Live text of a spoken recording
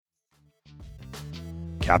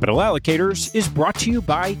Capital Allocators is brought to you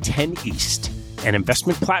by 10 East, an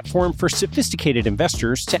investment platform for sophisticated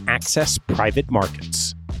investors to access private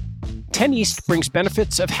markets. 10 East brings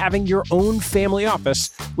benefits of having your own family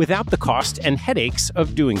office without the cost and headaches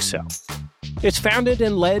of doing so. It's founded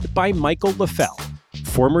and led by Michael LaFell,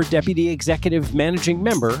 former Deputy Executive Managing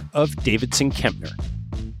Member of Davidson Kempner.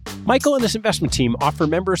 Michael and his investment team offer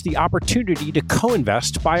members the opportunity to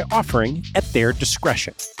co-invest by offering at their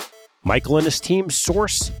discretion. Michael and his team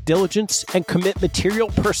source, diligence, and commit material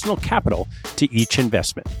personal capital to each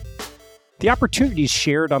investment. The opportunities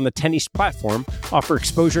shared on the 10 East platform offer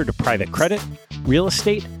exposure to private credit, real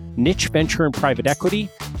estate, niche venture and private equity,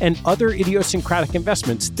 and other idiosyncratic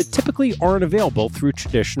investments that typically aren't available through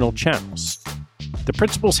traditional channels. The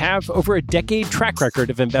principals have over a decade track record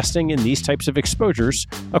of investing in these types of exposures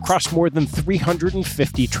across more than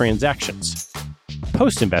 350 transactions.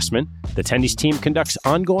 Post-investment, the 10 East team conducts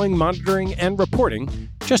ongoing monitoring and reporting,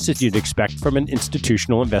 just as you'd expect from an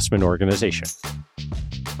institutional investment organization.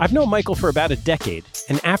 I've known Michael for about a decade,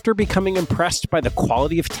 and after becoming impressed by the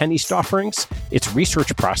quality of 10 East offerings, its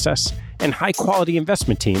research process, and high-quality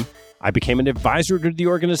investment team, I became an advisor to the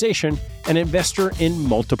organization and investor in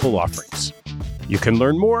multiple offerings. You can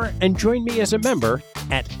learn more and join me as a member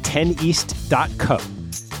at 10east.co.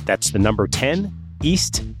 That's the number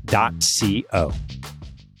 10east.co.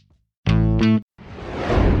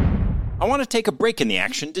 I want to take a break in the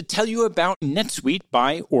action to tell you about NetSuite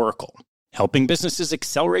by Oracle, helping businesses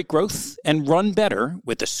accelerate growth and run better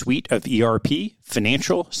with a suite of ERP,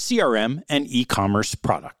 financial, CRM, and e-commerce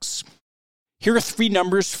products. Here are three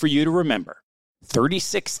numbers for you to remember: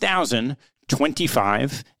 36,000,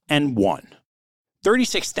 25, and 1.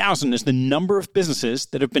 36,000 is the number of businesses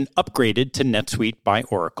that have been upgraded to NetSuite by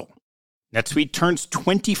Oracle. NetSuite turns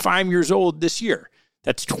 25 years old this year.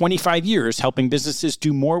 That's 25 years helping businesses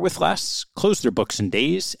do more with less, close their books in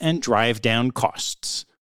days, and drive down costs.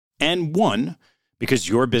 And 1, because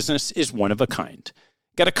your business is one of a kind.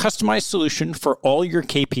 Get a customized solution for all your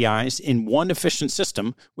KPIs in one efficient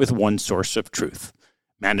system with one source of truth.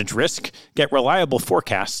 Manage risk, get reliable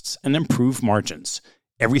forecasts, and improve margins.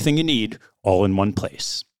 Everything you need, all in one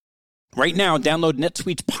place. Right now, download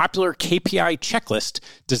NetSuite's popular KPI checklist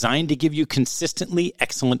designed to give you consistently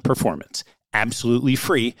excellent performance, absolutely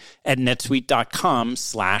free at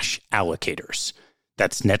netsuite.com/allocators.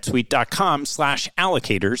 That's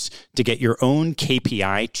netsuite.com/allocators to get your own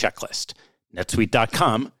KPI checklist.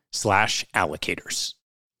 netsuite.com/allocators.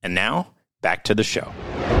 And now, back to the show.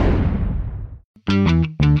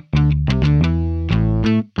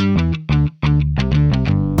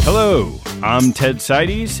 Hello, I'm Ted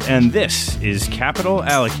Seides, and this is Capital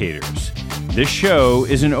Allocators. This show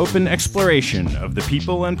is an open exploration of the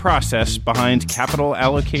people and process behind capital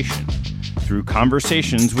allocation. Through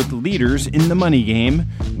conversations with leaders in the money game,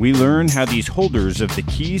 we learn how these holders of the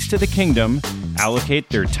keys to the kingdom allocate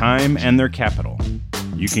their time and their capital.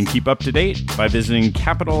 You can keep up to date by visiting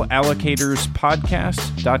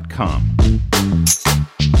capitalallocatorspodcast.com.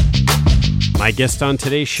 My guest on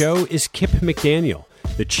today's show is Kip McDaniel,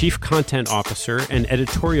 the Chief Content Officer and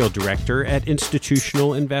Editorial Director at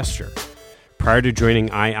Institutional Investor. Prior to joining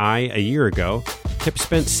II a year ago, Kip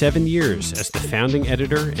spent 7 years as the founding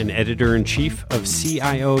editor and editor-in-chief of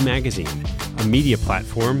CIO magazine, a media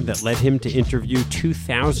platform that led him to interview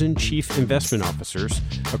 2,000 chief investment officers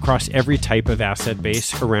across every type of asset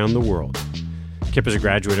base around the world. Kip is a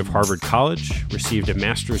graduate of Harvard College, received a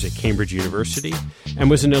master's at Cambridge University, and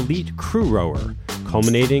was an elite crew rower,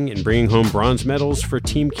 culminating in bringing home bronze medals for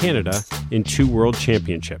Team Canada in 2 world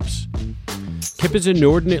championships. Kip is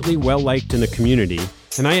inordinately well-liked in the community,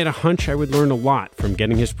 and I had a hunch I would learn a lot from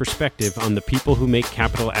getting his perspective on the people who make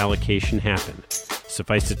capital allocation happen.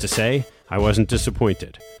 Suffice it to say, I wasn't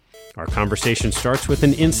disappointed. Our conversation starts with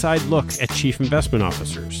an inside look at chief investment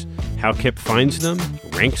officers, how Kip finds them,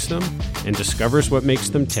 ranks them, and discovers what makes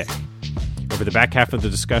them tick. Over the back half of the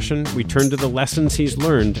discussion, we turn to the lessons he's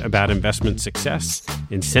learned about investment success,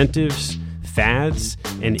 incentives, fads,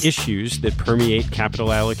 and issues that permeate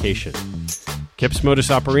capital allocation. Kip's modus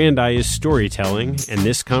operandi is storytelling, and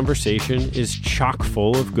this conversation is chock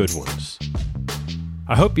full of good ones.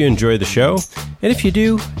 I hope you enjoy the show, and if you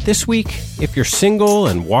do, this week, if you're single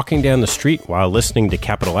and walking down the street while listening to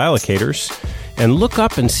Capital Allocators, and look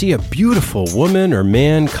up and see a beautiful woman or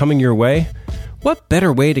man coming your way, what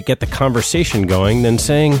better way to get the conversation going than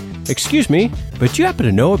saying, "Excuse me, but do you happen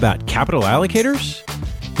to know about Capital Allocators?"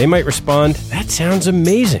 They might respond, "That sounds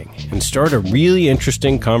amazing," and start a really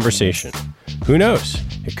interesting conversation. Who knows?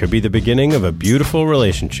 It could be the beginning of a beautiful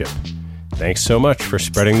relationship. Thanks so much for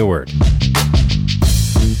spreading the word.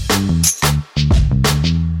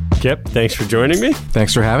 Kip, thanks for joining me.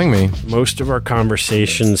 Thanks for having me. Most of our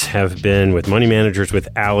conversations have been with money managers, with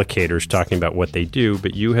allocators, talking about what they do,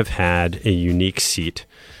 but you have had a unique seat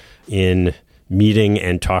in meeting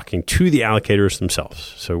and talking to the allocators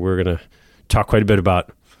themselves. So we're going to talk quite a bit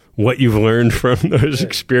about what you've learned from those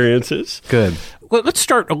experiences. Good. Well, let's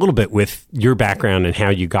start a little bit with your background and how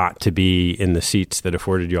you got to be in the seats that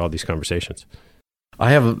afforded you all these conversations.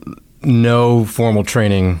 I have no formal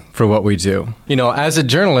training for what we do. As a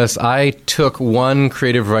journalist, I took one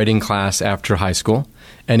creative writing class after high school,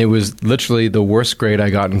 and it was literally the worst grade I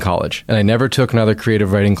got in college. And I never took another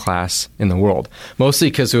creative writing class in the world, mostly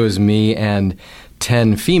because it was me and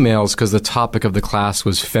 10 females, because the topic of the class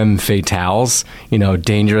was femme fatales,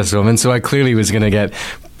 dangerous women. So I clearly was going to get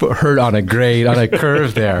hurt on a grade, on a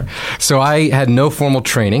curve there. So I had no formal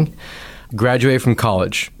training, graduated from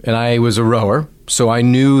college, and I was a rower. So I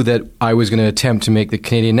knew that I was going to attempt to make the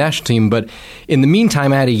Canadian national team. But in the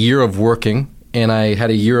meantime, I had a year of working, and I had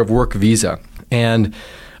a year of work visa. And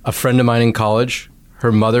a friend of mine in college,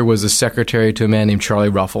 her mother was a secretary to a man named Charlie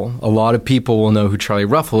Ruffle. A lot of people will know who Charlie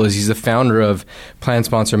Ruffle is. He's the founder of Plan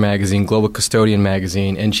Sponsor Magazine, Global Custodian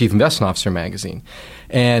Magazine, and Chief Investment Officer Magazine.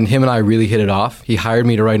 And him and I really hit it off. He hired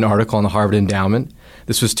me to write an article on the Harvard Endowment.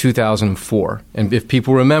 This was 2004. And if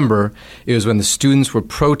people remember, it was when the students were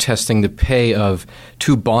protesting the pay of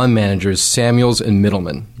two bond managers, Samuels and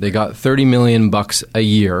Middleman. They got $30 million a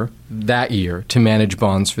year, that year, to manage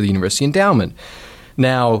bonds for the University Endowment.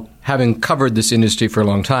 Now, having covered this industry for a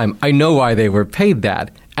long time, I know why they were paid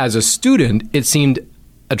that. As a student, it seemed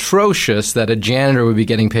atrocious that a janitor would be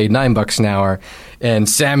getting paid $9 an hour and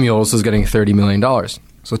Samuels was getting $30 million.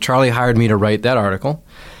 So Charlie hired me to write that article.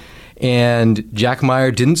 And Jack Meyer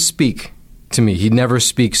didn't speak to me. He never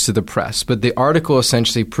speaks to the press. But the article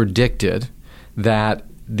essentially predicted that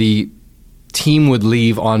the team would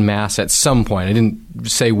leave en masse at some point. I didn't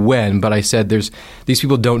say when, but I said these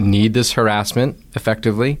people don't need this harassment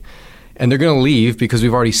effectively. And they're going to leave because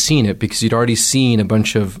we've already seen it, because you'd already seen a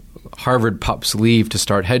bunch of Harvard pups leave to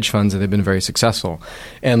start hedge funds, and they've been very successful.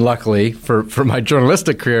 And luckily, for my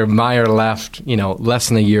journalistic career, Meyer left less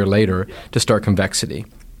than a year later to start Convexity.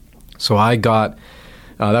 So I got,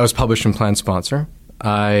 that was published in Plan Sponsor.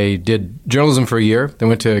 I did journalism for a year, then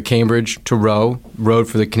went to Cambridge to rowed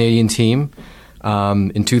for the Canadian team.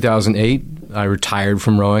 In 2008, I retired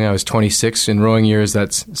from rowing. I was 26. In rowing years,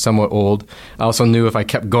 that's somewhat old. I also knew if I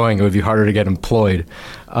kept going, it would be harder to get employed.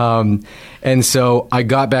 And so I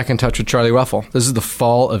got back in touch with Charlie Ruffle. This is the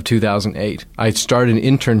fall of 2008. I started an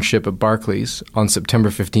internship at Barclays on September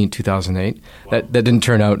 15, 2008. Wow. That didn't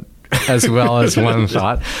turn out as well as one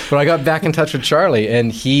thought. But I got back in touch with Charlie, and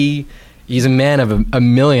he's a man of a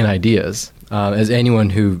million ideas, as anyone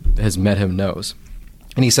who has met him knows.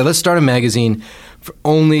 And he said, let's start a magazine for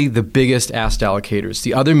only the biggest asked allocators.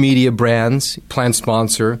 The other media brands, Plan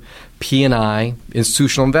Sponsor, P&I,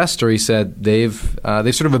 Institutional Investor, he said, they've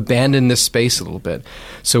sort of abandoned this space a little bit.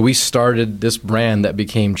 So we started this brand that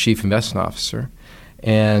became Chief Investment Officer.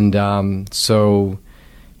 And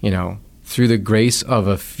through the grace of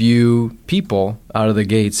a few people out of the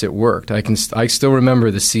gates, it worked. I still remember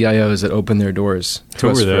the CIOs that opened their doors to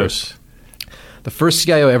us. Who were those? The first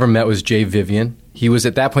CIO I ever met was Jay Vivian. He was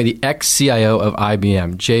at that point the ex-CIO of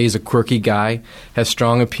IBM. Jay is a quirky guy, has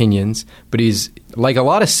strong opinions, but he's, like a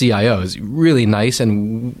lot of CIOs, really nice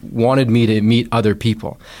and wanted me to meet other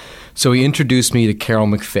people. So he introduced me to Carol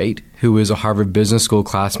McFate, who is a Harvard Business School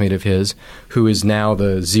classmate of his, who is now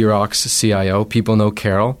the Xerox CIO. People know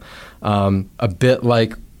Carol. A bit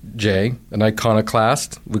like Jay, an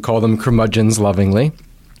iconoclast. We call them curmudgeons lovingly.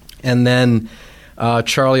 And then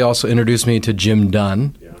Charlie also introduced me to Jim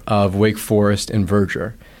Dunn of Wake Forest and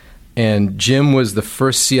Verger. And Jim was the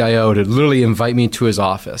first CIO to literally invite me to his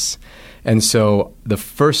office. And so the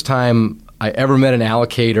first time I ever met an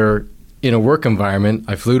allocator in a work environment,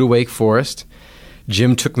 I flew to Wake Forest.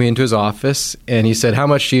 Jim took me into his office, and he said, how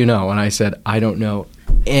much do you know? And I said, I don't know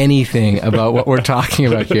anything about what we're talking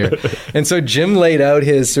about here. And so Jim laid out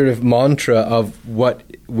his sort of mantra of what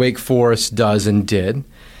Wake Forest does and did.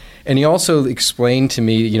 And he also explained to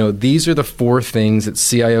me, these are the four things that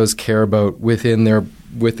CIOs care about within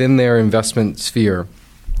their investment sphere: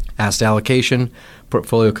 asset allocation,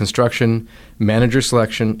 portfolio construction, manager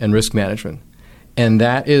selection, and risk management. And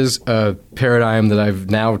that is a paradigm that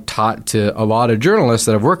I've now taught to a lot of journalists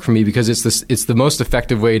that have worked for me, because it's the most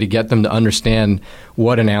effective way to get them to understand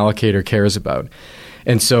what an allocator cares about.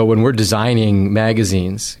 And so when we're designing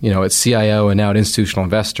magazines, at CIO and now at Institutional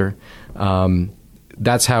Investor,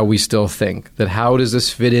 that's how we still think. That how does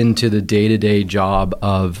this fit into the day-to-day job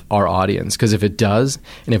of our audience? Because if it does,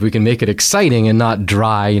 and if we can make it exciting and not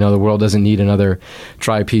dry, the world doesn't need another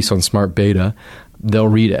dry piece on smart beta, they'll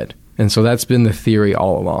read it. And so that's been the theory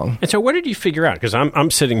all along. And so what did you figure out? Because I'm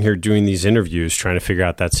sitting here doing these interviews trying to figure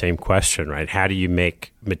out that same question, right? How do you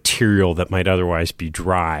make material that might otherwise be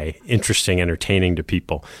dry, interesting, entertaining to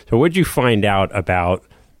people? So what did you find out about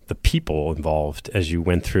the people involved as you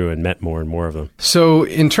went through and met more and more of them? So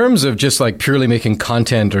in terms of just like purely making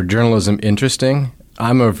content or journalism interesting,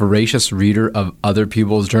 I'm a voracious reader of other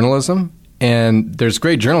people's journalism. And there's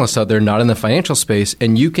great journalists out there not in the financial space,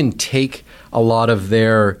 and you can take a lot of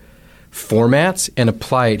their formats and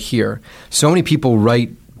apply it here. So many people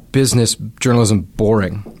write business journalism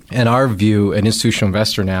boring. And our view, an institutional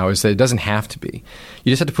investor now, is that it doesn't have to be.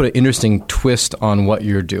 You just have to put an interesting twist on what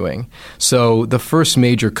you're doing. So the first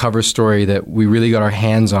major cover story that we really got our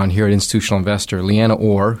hands on here at Institutional Investor, Leanna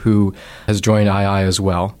Orr, who has joined II as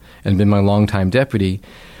well and been my longtime deputy,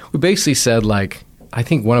 we basically said, I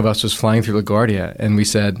think one of us was flying through LaGuardia, and we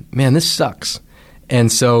said, man, this sucks. And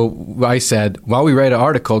so I said, why don't we write an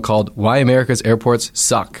article called "Why America's Airports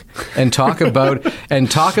Suck," and talk about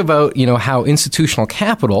how institutional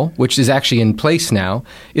capital, which is actually in place now,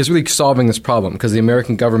 is really solving this problem because the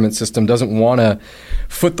American government system doesn't want to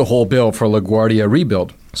foot the whole bill for a LaGuardia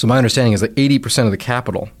rebuild. So my understanding is that 80% of the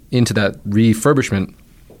capital into that refurbishment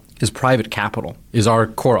is private capital, is our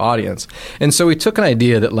core audience. And so we took an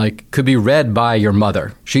idea that could be read by your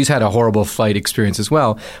mother. She's had a horrible flight experience as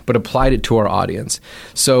well, but applied it to our audience.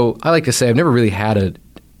 So I like to say I've never really had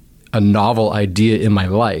a novel idea in my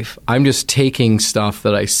life. I'm just taking stuff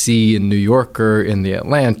that I see in New Yorker, in The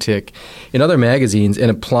Atlantic, in other magazines,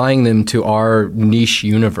 and applying them to our niche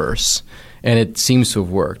universe. And it seems to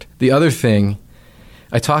have worked. The other thing,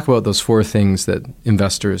 I talk about those 4 things that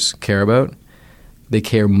investors care about. They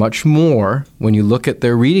care much more when you look at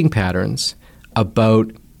their reading patterns about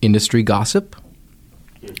industry gossip,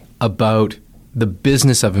 about the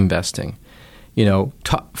business of investing.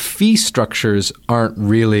 Fee structures aren't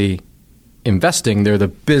really investing. They're the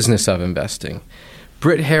business of investing.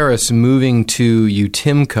 Britt Harris moving to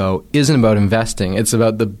UTIMCO isn't about investing. It's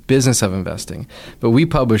about the business of investing. But we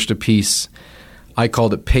published a piece, I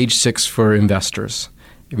called it Page 6 for Investors.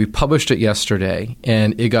 We published it yesterday,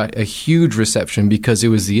 and it got a huge reception because it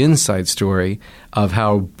was the inside story of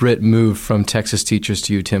how Britt moved from Texas Teachers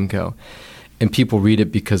to UTIMCO. And people read it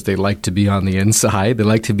because they like to be on the inside, they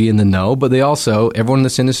like to be in the know, but they also, everyone in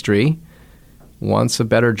this industry wants a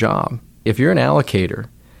better job. If you're an allocator,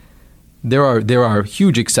 there are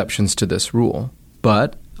huge exceptions to this rule,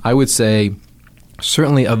 but I would say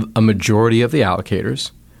certainly a majority of the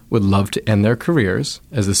allocators would love to end their careers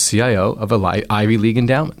as the CIO of an Ivy League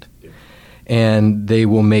endowment. And they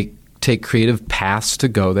will take creative paths to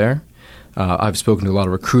go there. I've spoken to a lot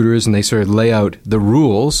of recruiters, and they sort of lay out the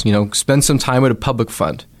rules. Spend some time at a public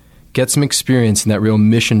fund. Get some experience in that real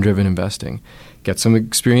mission-driven investing. Get some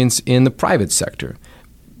experience in the private sector.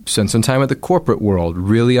 Spend some time at the corporate world.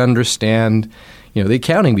 Really understand the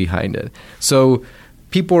accounting behind it. So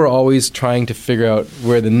people are always trying to figure out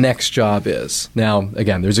where the next job is. Now,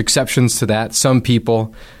 again, there's exceptions to that. Some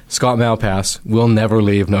people, Scott Malpass, will never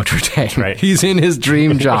leave Notre Dame. Right. He's in his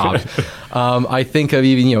dream job. I think of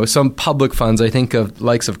even, some public funds. I think of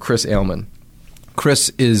likes of Chris Ailman. Chris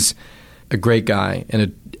is a great guy and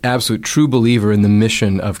an absolute true believer in the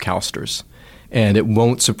mission of CalSTRS. And it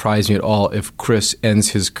won't surprise me at all if Chris ends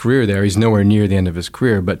his career there. He's nowhere near the end of his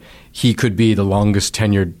career, but he could be the longest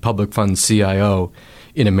tenured public fund CIO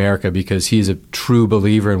in America because he's a true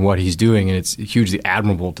believer in what he's doing, and it's hugely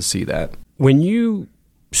admirable to see that. When you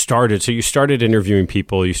started interviewing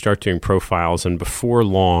people, you start doing profiles, and before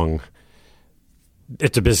long,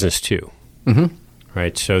 it's a business too. Mm-hmm.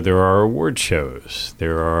 Right? So there are award shows,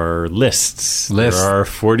 there are lists. There are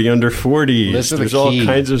 40 under 40s, there's all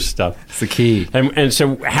kinds of stuff. It's the key. And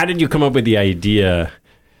so how did you come up with the idea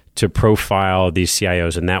to profile these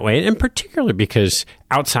CIOs in that way? And particularly because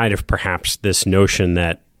outside of perhaps this notion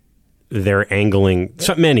that they're angling,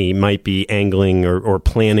 so many might be angling or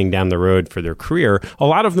planning down the road for their career, a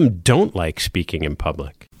lot of them don't like speaking in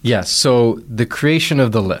public. Yes. So the creation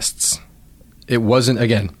of the lists, it wasn't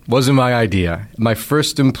my idea. My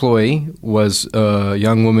first employee was a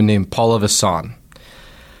young woman named Paula Vasson.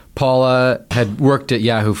 Paula had worked at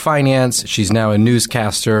Yahoo Finance. She's now a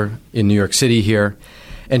newscaster in New York City here.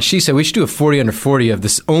 And she said, we should do a 40 under 40 of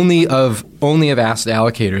this only of asked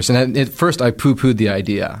allocators. And at first I poo-pooed the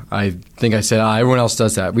idea. I think I said, everyone else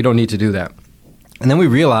does that. We don't need to do that. And then we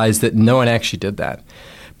realized that no one actually did that.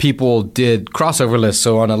 people did crossover lists.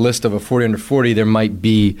 So on a list of a 40 under 40, there might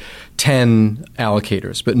be 10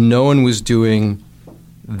 allocators, but no one was doing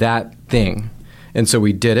that thing. And so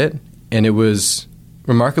we did it, and it was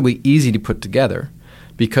remarkably easy to put together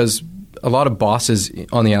because a lot of bosses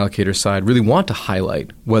on the allocator side really want to highlight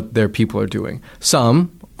what their people are doing.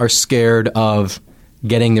 Some are scared of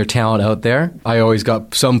getting their talent out there. I always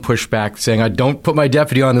got some pushback saying, I don't put my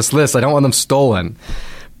deputy on this list. I don't want them stolen.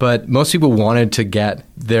 But most people wanted to get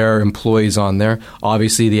their employees on there.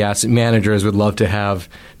 Obviously, the asset managers would love to have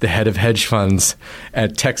the head of hedge funds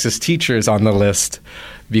at Texas Teachers on the list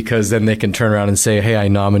because then they can turn around and say, hey, I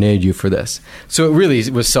nominated you for this. So it really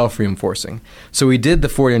was self-reinforcing. So we did the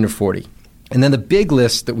 40 under 40. And then the big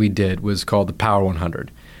list that we did was called the Power 100.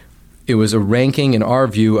 It was a ranking, in our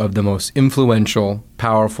view, of the most influential,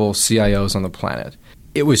 powerful CIOs on the planet.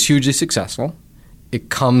 It was hugely successful. It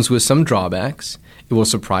comes with some drawbacks. It will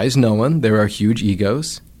surprise no one. There are huge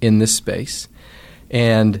egos in this space.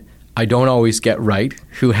 And I don't always get right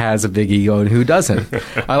who has a big ego and who doesn't.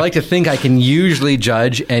 I like to think I can usually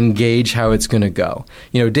judge and gauge how it's going to go.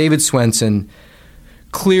 You know, David Swenson,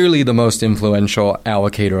 clearly the most influential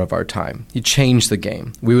allocator of our time. He changed the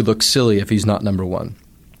game. We would look silly if he's not number one.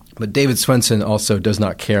 But David Swenson also does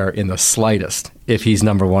not care in the slightest if he's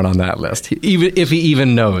number one on that list, even if he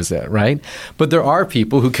even knows it, right? But there are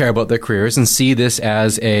people who care about their careers and see this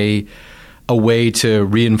as a way to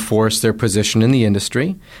reinforce their position in the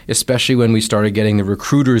industry, especially when we started getting the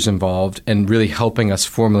recruiters involved and really helping us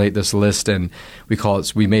formulate this list. And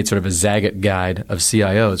we made sort of a Zagat guide of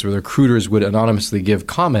CIOs where the recruiters would anonymously give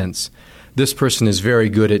comments. This person is very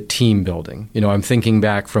good at team building. You know, I'm thinking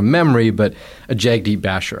back from memory, but a Jagdeep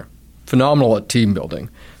Basher, phenomenal at team building.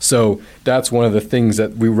 So that's one of the things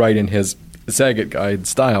that we write in his Zagat guide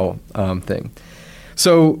style thing.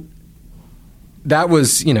 So that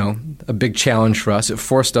was, you know, a big challenge for us. It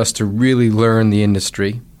forced us to really learn the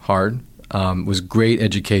industry hard. It was great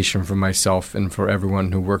education for myself and for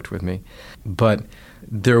everyone who worked with me. But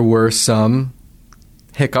there were some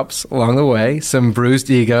hiccups along the way, some bruised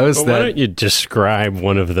egos. Why don't you describe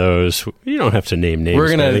one of those? You don't have to name names. We're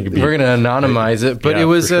gonna anonymize it, but yeah, it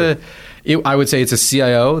was I would say it's a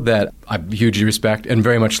CIO that I hugely respect and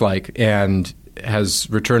very much like, and has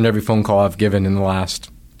returned every phone call I've given in the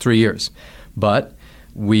last 3 years. But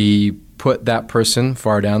we put that person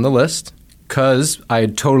far down the list because I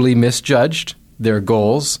had totally misjudged their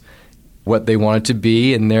goals, what they wanted to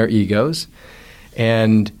be, and their egos,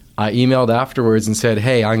 and I emailed afterwards and said,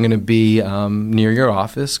 hey, I'm going to be near your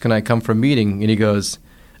office. Can I come for a meeting? And he goes,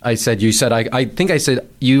 I said, you said I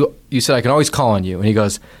said I can always call on you. And he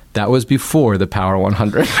goes, that was before the Power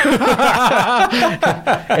 100.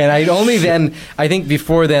 And I think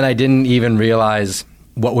before then I didn't even realize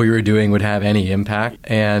what we were doing would have any impact.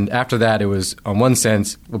 And after that, it was, on one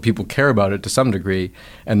sense, well, people care about it to some degree.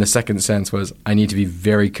 And the second sense was, I need to be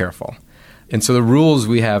very careful. And so the rules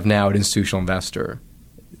we have now at Institutional Investor,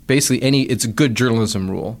 basically it's a good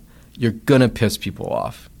journalism rule. You're going to piss people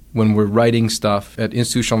off. When we're writing stuff at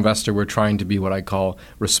Institutional Investor, we're trying to be what I call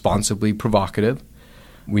responsibly provocative.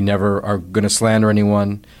 We never are going to slander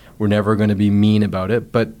anyone. We're never going to be mean about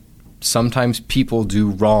it. But sometimes people do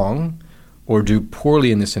wrong or do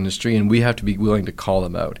poorly in this industry, and we have to be willing to call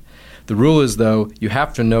them out. The rule is, though, you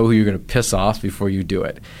have to know who you're going to piss off before you do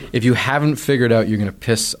it. If you haven't figured out you're going to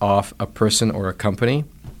piss off a person or a company,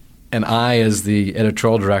 and I, as the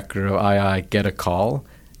editorial director of II, get a call,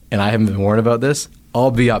 and I haven't been warned about this,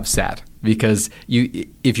 I'll be upset. Because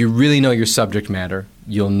if you really know your subject matter,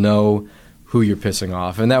 you'll know who you're pissing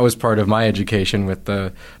off. And that was part of my education with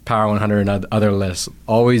the Power 100 and other lists,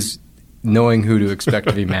 always knowing who to expect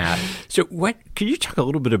to be mad. So could you talk a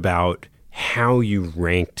little bit about how you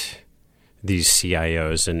ranked these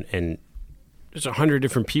CIOs? And there's 100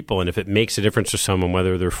 different people, and if it makes a difference to someone,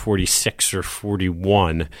 whether they're 46 or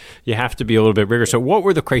 41, you have to be a little bit rigorous. So what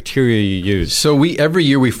were the criteria you used? So every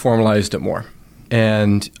year we formalized it more.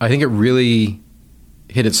 And I think it really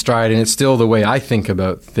hit its stride, and it's still the way I think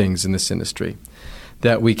about things in this industry,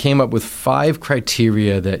 that we came up with 5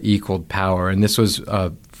 criteria that equaled power. And this was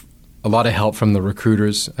a lot of help from the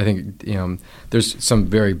recruiters. I think there's some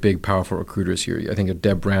very big, powerful recruiters here. I think of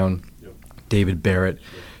Deb Brown, David Barrett,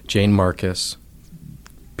 Jane Marcus.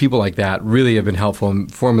 People like that really have been helpful in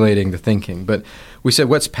formulating the thinking. But we said,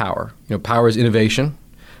 what's power? Power is innovation.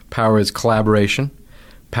 Power is collaboration.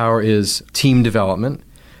 Power is team development.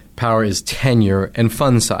 Power is tenure and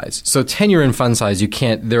fund size. So tenure and fund size,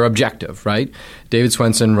 they're objective, right? David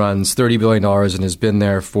Swenson runs $30 billion and has been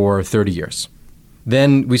there for 30 years.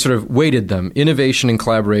 Then we sort of weighted them. Innovation and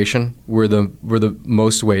collaboration were the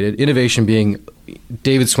most weighted. Innovation being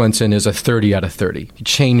David Swenson is a 30 out of 30. He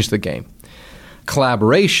changed the game.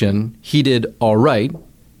 Collaboration, he did all right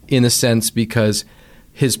in the sense because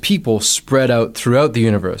his people spread out throughout the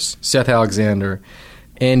universe. Seth Alexander,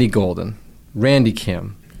 Andy Golden, Randy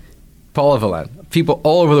Kim, Paula Valent, people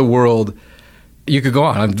all over the world. You could go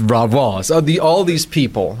on. Rob Wallace. All these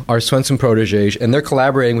people are Swenson protégés, and they're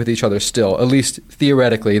collaborating with each other still. At least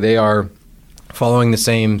theoretically, they are following the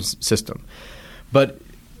same system. But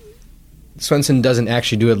Swenson doesn't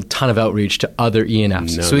actually do a ton of outreach to other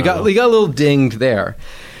E&Fs. So we got a little dinged there.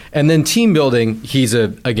 And then team building, he's a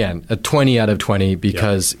 20 out of 20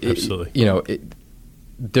 because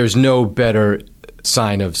there's no better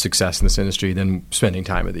sign of success in this industry than spending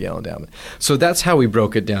time at the Yale Endowment. So that's how we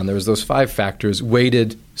broke it down. There was those 5 factors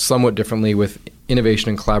weighted somewhat differently, with innovation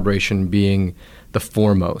and collaboration being the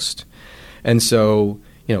foremost. And so,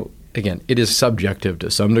 again, it is subjective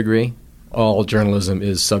to some degree. All journalism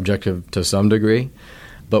is subjective to some degree,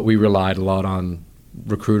 but we relied a lot on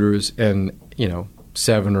recruiters and,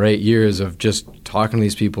 7 or 8 years of just talking to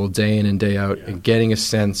these people day in and day out and getting a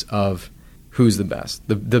sense of who's the best.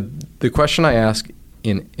 The question I ask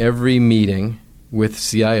in every meeting with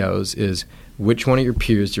CIOs is, which one of your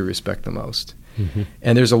peers do you respect the most? Mm-hmm.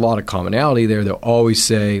 And there's a lot of commonality there. They'll always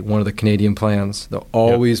say one of the Canadian plans. They'll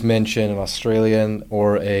always mention an Australian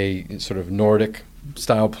or a sort of Nordic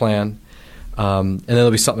style plan. And then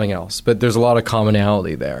there'll be something else. But there's a lot of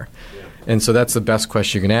commonality there. Yeah. And so that's the best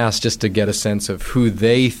question you can ask, just to get a sense of who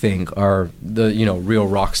they think are the real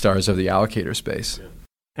rock stars of the allocator space. Yeah.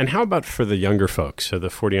 And how about for the younger folks? So the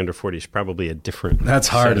 40 under 40 is probably a different That's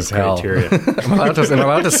hard as hell. Criteria. Am I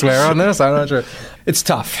allowed to swear on this? I'm not sure. It's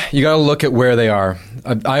tough. You got to look at where they are.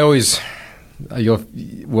 I always,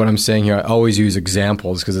 what I'm saying here, I always use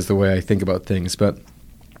examples because it's the way I think about things. But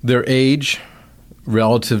their age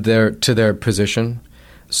relative to their position.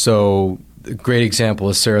 So a great example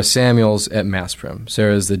is Sarah Samuels at MassPrim.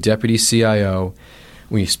 Sarah is the deputy CIO.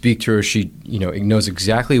 When you speak to her, she knows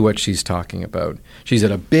exactly what she's talking about. She's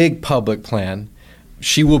at a big public plan.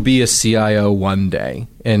 She will be a CIO one day,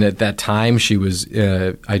 and at that time, she was.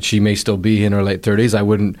 She may still be in her late 30s. I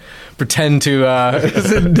wouldn't pretend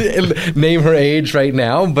to name her age right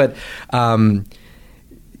now, but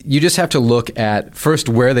you just have to look at first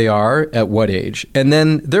where they are at what age, and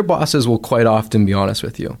then their bosses will quite often be honest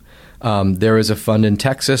with you. There is a fund in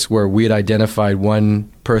Texas where we had identified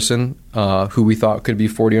one person who we thought could be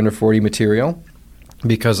 40 under 40 material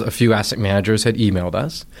because a few asset managers had emailed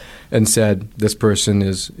us and said this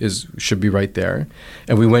person should be right there.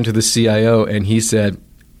 And we went to the CIO and he said,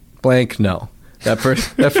 blank, no. That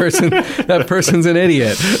person's an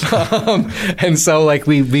idiot. And so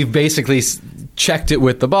we basically checked it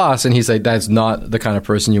with the boss, and he's like, that's not the kind of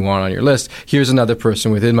person you want on your list. Here's another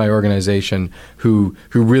person within my organization who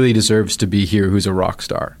really deserves to be here, who's a rock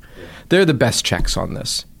star. Yeah. They're the best checks on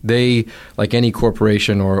this. They, like any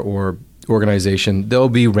corporation or organization, they'll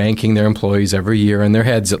be ranking their employees every year, in their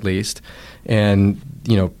heads at least, and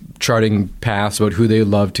charting paths about who they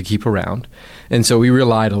love to keep around. And so we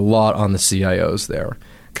relied a lot on the CIOs there.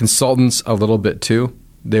 Consultants a little bit too.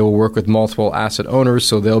 They will work with multiple asset owners,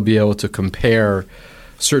 so they'll be able to compare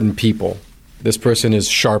certain people. This person is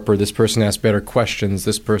sharper. This person asks better questions.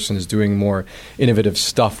 This person is doing more innovative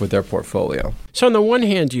stuff with their portfolio. So on the one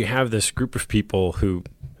hand, you have this group of people who,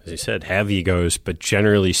 as you said, have egos, but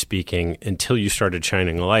generally speaking, until you started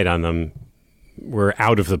shining a light on them, were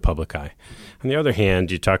out of the public eye. On the other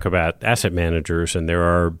hand, you talk about asset managers, and there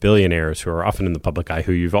are billionaires who are often in the public eye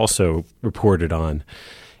who you've also reported on.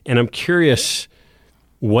 And I'm curious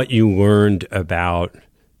what you learned about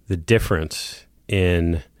the difference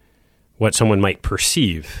in what someone might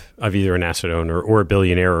perceive of either an asset owner or a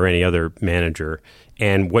billionaire or any other manager,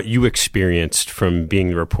 and what you experienced from being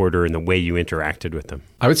the reporter and the way you interacted with them.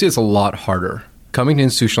 I would say it's a lot harder. Coming to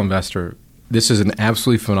Institutional Investor, this is an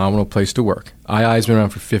absolutely phenomenal place to work. II has been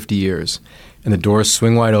around for 50 years, and the doors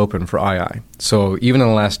swing wide open for II. So even in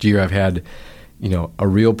the last year, I've had a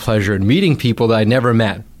real pleasure in meeting people that I never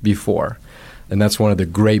met before. And that's one of the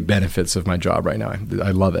great benefits of my job right now.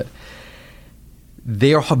 I love it.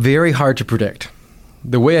 They are very hard to predict.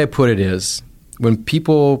 The way I put it is, when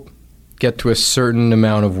people get to a certain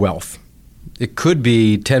amount of wealth, it could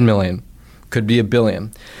be 10 million, could be $1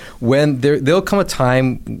 billion. When there'll come a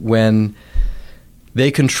time when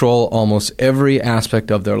they control almost every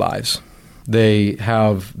aspect of their lives. They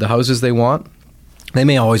have the houses they want. They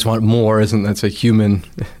may always want more, that's a human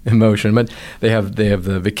emotion, but they have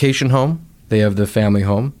the vacation home. They have the family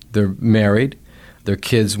home. They're married. Their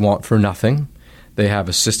kids want for nothing. They have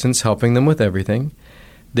assistants helping them with everything.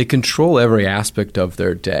 They control every aspect of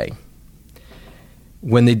their day.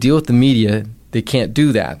 When they deal with the media, they can't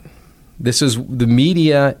do that. The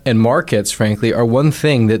media and markets, frankly, are one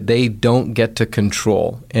thing that they don't get to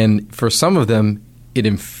control. And for some of them, it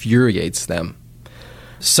infuriates them.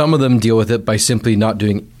 Some of them deal with it by simply not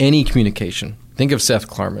doing any communication. Think of Seth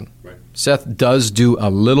Klarman. Right. Seth does do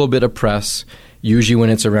a little bit of press, usually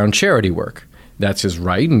when it's around charity work. That's his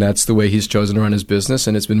right, and that's the way he's chosen to run his business,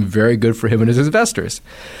 and it's been very good for him and his investors.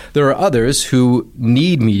 There are others who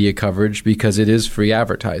need media coverage because it is free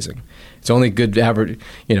advertising. It's only good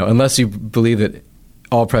unless you believe that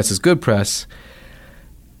all press is good press,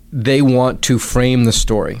 they want to frame the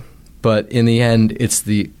story. But in the end, it's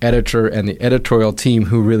the editor and the editorial team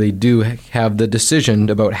who really do have the decision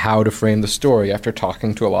about how to frame the story after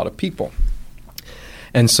talking to a lot of people.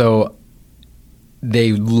 And so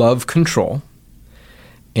they love control.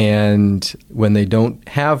 And when they don't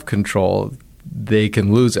have control, they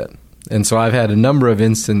can lose it. And so I've had a number of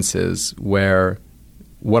instances where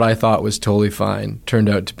what I thought was totally fine turned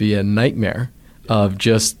out to be a nightmare of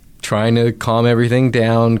just trying to calm everything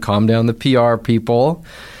down, calm down the PR people,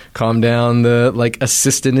 calm down the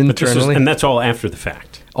assistant internally. And that's all after the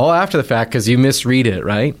fact. All after the fact because you misread it,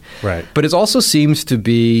 right? Right. But it also seems to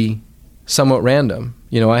be somewhat random.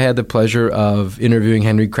 I had the pleasure of interviewing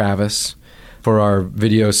Henry Kravis for our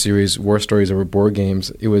video series, War Stories Over Board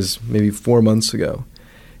Games. It was maybe 4 months ago.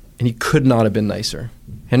 And he could not have been nicer.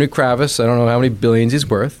 Henry Kravis, I don't know how many billions he's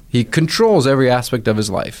worth. He controls every aspect of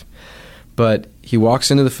his life. But he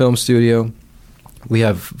walks into the film studio. We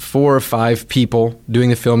have 4 or 5 people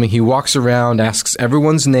doing the filming. He walks around, asks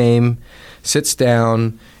everyone's name, sits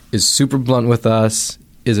down, is super blunt with us,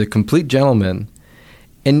 is a complete gentleman.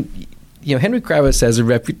 And Henry Kravis has a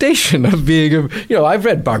reputation of being I've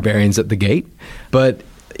read Barbarians at the Gate, but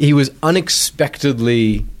he was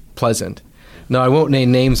unexpectedly pleasant. Now, I won't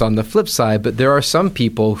name names on the flip side, but there are some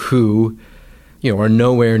people who, are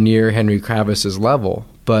nowhere near Henry Kravis's level,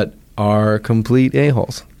 but are complete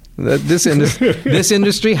a-holes. This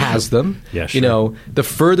industry has them. Yeah, sure. The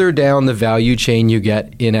further down the value chain you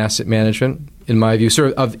get in asset management, in my view,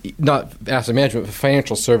 not asset management, but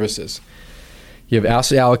financial services, you have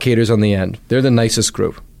asset allocators on the end. They're the nicest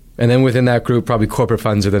group. And then within that group, probably corporate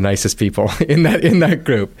funds are the nicest people in that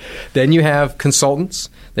group. Then you have consultants.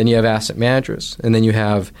 Then you have asset managers. And then you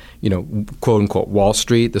have, quote unquote, Wall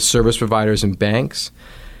Street, the service providers and banks.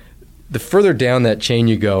 The further down that chain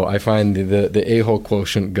you go, I find the a-hole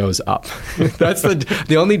quotient goes up. That's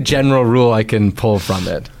the only general rule I can pull from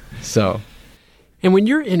it. So, and when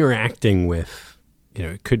you're interacting with,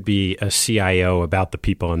 it could be a CIO about the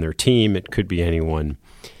people on their team. It could be anyone.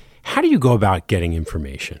 How do you go about getting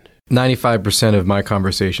information? 95% of my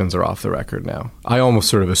conversations are off the record now. I almost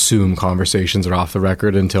sort of assume conversations are off the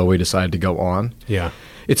record until we decide to go on. Yeah.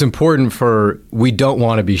 It's important we don't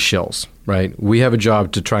want to be shills, right? We have a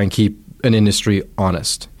job to try and keep an industry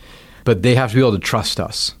honest. But they have to be able to trust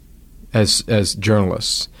us as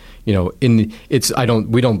journalists. We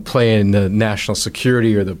don't play in the national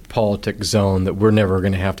security or the politic zone that we're never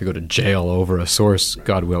going to have to go to jail over a source,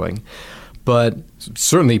 God willing. But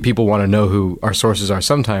certainly people want to know who our sources are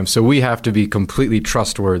sometimes, so we have to be completely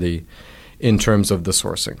trustworthy in terms of the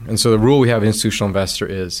sourcing. And so the rule we have in Institutional Investor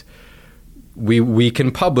is we can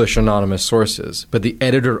publish anonymous sources, but the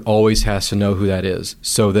editor always has to know who that is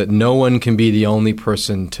so that no one can be the only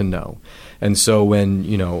person to know. And so when,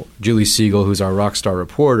 Julie Siegel, who's our rock star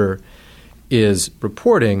reporter, is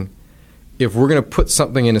reporting, if we're going to put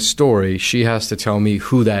something in a story, she has to tell me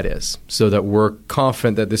who that is so that we're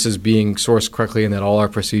confident that this is being sourced correctly and that all our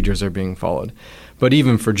procedures are being followed. But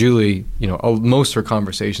even for Julie, most of her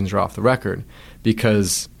conversations are off the record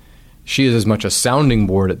because she is as much a sounding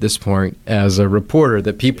board at this point as a reporter,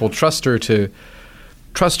 that people trust her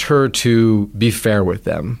to be fair with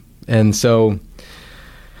them. And so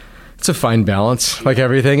it's a fine balance, like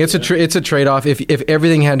everything. It's a trade-off. If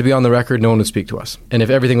everything had to be on the record, no one would speak to us. And if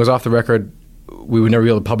everything was off the record, we would never be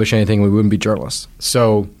able to publish anything. We wouldn't be journalists.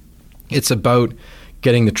 So it's about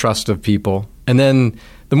getting the trust of people. And then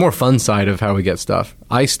the more fun side of how we get stuff,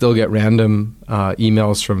 I still get random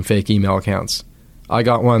emails from fake email accounts. I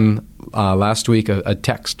got one last week, a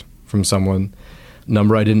text from someone,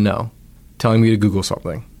 number I didn't know, telling me to Google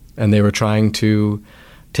something. And they were trying to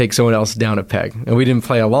take someone else down a peg, and we didn't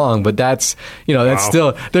play along. But that's wow.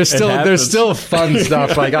 there's still fun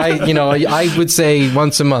stuff. Like I would say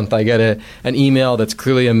once a month I get an email that's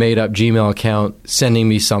clearly a made up Gmail account sending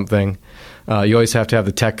me something. You always have to have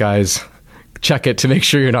the tech guys check it to make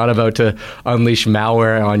sure you're not about to unleash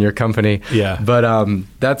malware on your company. Yeah, but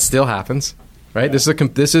that still happens. right?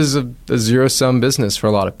 This is a zero-sum business for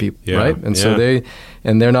a lot of people, right? And so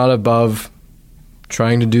they're not above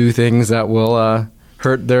trying to do things that will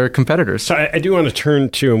hurt their competitors. So I do want to turn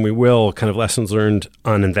to, and we will, kind of lessons learned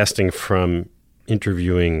on investing from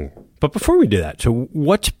interviewing. But before we do that, so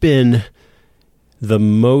what's been the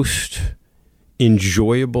most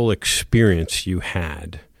enjoyable experience you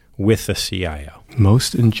had with a CIO?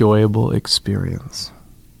 Most enjoyable experience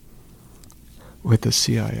with the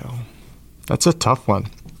CIO. That's a tough one.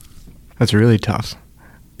 That's really tough.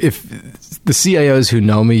 If the CIOs who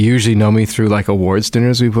know me usually know me through like awards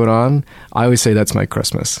dinners we put on, I always say that's my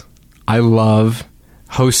Christmas. I love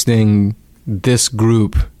hosting this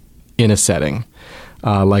group in a setting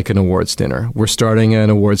like an awards dinner. We're starting an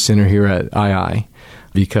awards dinner here at II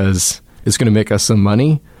because it's going to make us some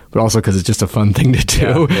money, but also because it's just a fun thing to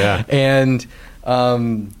do. Yeah. And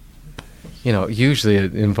usually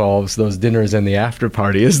it involves those dinners and the after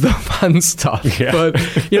party is the fun stuff. Yeah. But,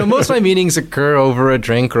 most of my meetings occur over a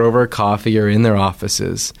drink or over a coffee or in their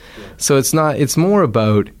offices. Yeah. So it's more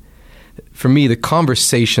about, for me, the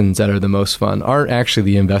conversations that are the most fun aren't actually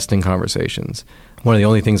the investing conversations. One of the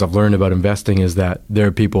only things I've learned about investing is that there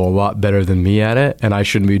are people a lot better than me at it, and I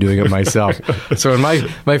shouldn't be doing it myself. So when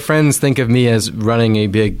my friends think of me as running a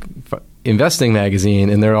big investing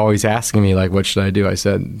magazine, and they're always asking me, like, what should I do? I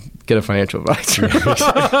said, get a financial advisor.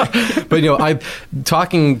 But,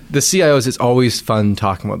 the CIOs, it's always fun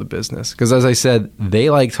talking about the business. Because as I said,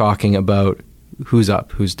 they like talking about who's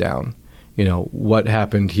up, who's down. What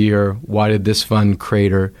happened here? Why did this fund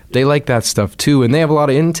crater? They like that stuff too, and they have a lot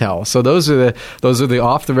of intel. So those are the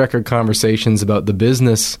off the record conversations about the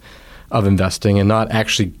business of investing, and not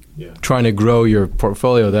actually trying to grow your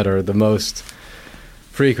portfolio that are the most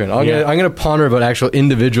frequent. I'm going to ponder about actual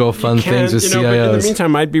individual fun things with CIOs. But in the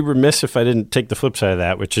meantime, I'd be remiss if I didn't take the flip side of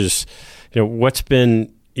that, which is, what's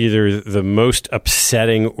been either the most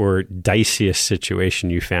upsetting or diciest situation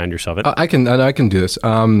you found yourself in? I can do this.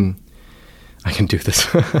 I can do this.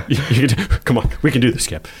 Come on, we can do this,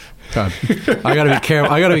 Kip. God, I got to be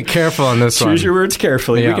careful. I got to be careful on this one. Choose your words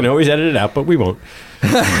carefully. Yeah. We can always edit it out, but we won't.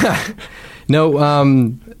 No,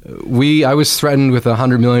 I was threatened with a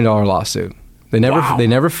 $100 million lawsuit. They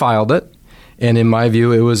never filed it, and in my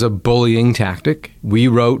view, it was a bullying tactic. We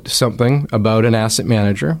wrote something about an asset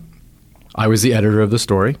manager. I was the editor of the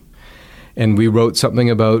story, and we wrote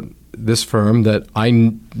something about this firm that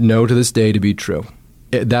I know to this day to be true.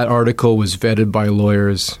 That article was vetted by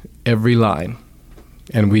lawyers, every line,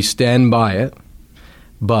 and we stand by it.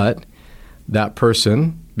 But that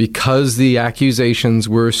person, because the accusations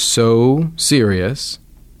were so serious,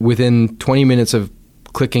 within 20 minutes of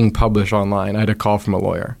clicking publish online, I had a call from a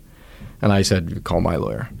lawyer. And I said, call my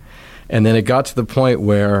lawyer. And then it got to the point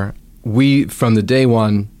where from the day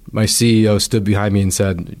one, my CEO stood behind me and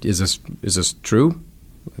said, is this true?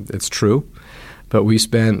 It's true. But we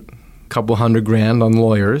spent couple $100,000 on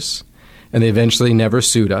lawyers, and they eventually never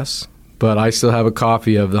sued us. But I still have a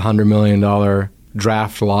copy of the $100 million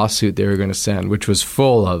draft lawsuit they were going to send, which was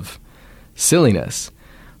full of silliness.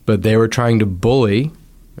 But they were trying to bully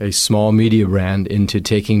a small media brand into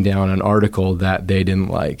taking down an article that they didn't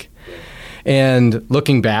like. And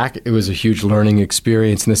looking back, it was a huge learning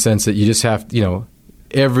experience in the sense that you just have,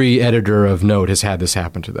 every editor of note has had this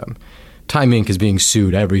happen to them. Time Inc. is being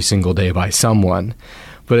sued every single day by someone.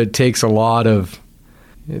 But it takes a lot of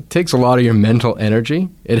your mental energy.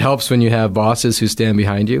 It helps when you have bosses who stand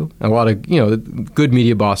behind you. A lot of good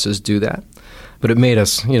media bosses do that. But it made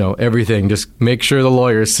us everything. Just make sure the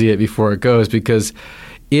lawyers see it before it goes, because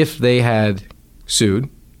if they had sued,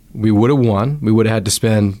 we would have won. We would have had to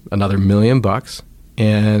spend another $1 million,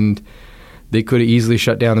 and they could have easily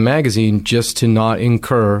shut down the magazine just to not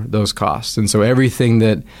incur those costs. And so everything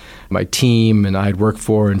that my team and I'd worked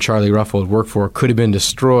for and Charlie Ruffalo had worked for could have been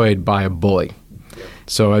destroyed by a bully.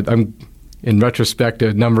 So I'm, in retrospect,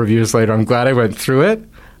 a number of years later, I'm glad I went through it.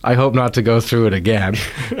 I hope not to go through it again.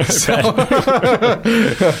 All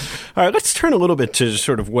right, let's turn a little bit to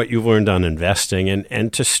sort of what you've learned on investing.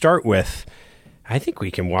 And to start with, I think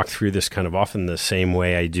we can walk through this kind of often the same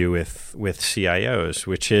way I do with CIOs,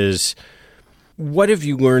 which is, what have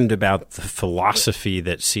you learned about the philosophy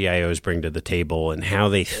that CIOs bring to the table and how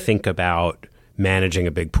they think about managing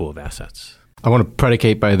a big pool of assets? I want to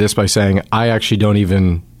predicate by saying I actually don't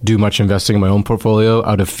even do much investing in my own portfolio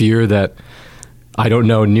out of fear that I don't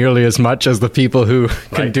know nearly as much as the people who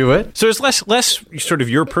can do it. So it's less sort of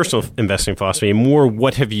your personal investing philosophy and more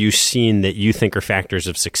what have you seen that you think are factors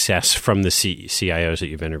of success from the CIOs that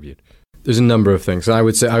you've interviewed? There's a number of things. I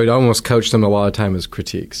would say I would almost couch them a lot of time as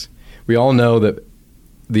critiques. We all know that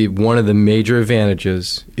one of the major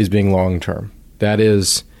advantages is being long-term. That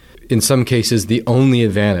is, in some cases, the only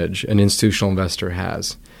advantage an institutional investor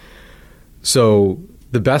has. So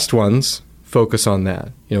the best ones focus on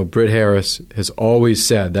that. Britt Harris has always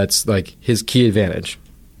said that's like his key advantage.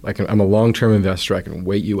 I'm a long-term investor. I can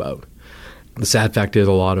wait you out. The sad fact is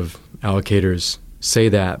a lot of allocators say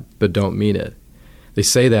that but don't mean it. They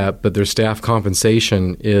say that, but their staff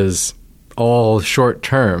compensation is all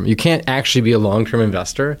short-term. You can't actually be a long-term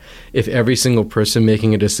investor if every single person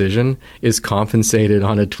making a decision is compensated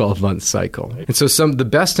on a 12-month cycle. And so the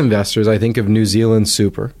best investors, I think of New Zealand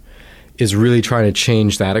Super, is really trying to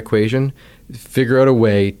change that equation, figure out a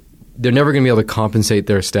way. They're never going to be able to compensate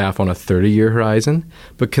their staff on a 30-year horizon,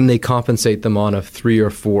 but can they compensate them on a 3 or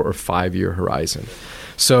 4 or 5-year horizon?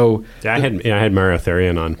 So I had Mario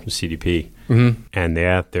Therian on CDP, and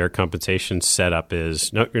their compensation setup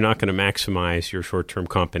is, no, you're not going to maximize your short-term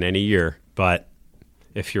comp in any year, but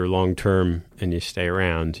if you're long-term and you stay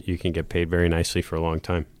around, you can get paid very nicely for a long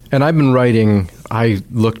time. And I've been writing, I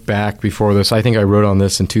looked back before this, I think I wrote on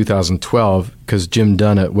this in 2012 because Jim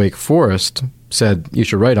Dunn at Wake Forest said you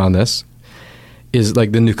should write on this, is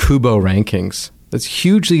like the Nukubo rankings. That's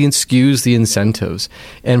hugely skews the incentives.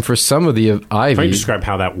 And for some of the Ivy... Can you describe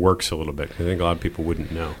how that works a little bit? Because I think a lot of people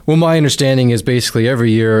wouldn't know. Well, my understanding is basically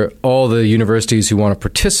every year, all the universities who want to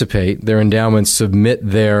participate, their endowments submit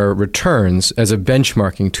their returns as a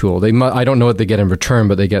benchmarking tool. I don't know what they get in return,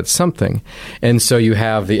 but they get something. And so you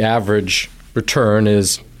have the average return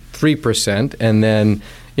is 3%, and then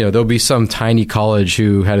there'll be some tiny college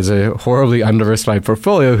who has a horribly undiversified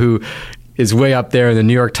portfolio who is way up there, and the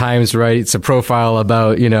New York Times writes a profile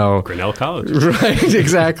about, Grinnell College. Right,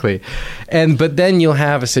 exactly. But then you'll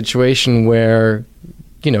have a situation where,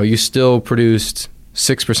 you still produced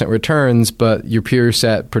 6% returns, but your peer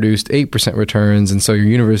set produced 8% returns, and so your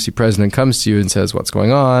university president comes to you and says, what's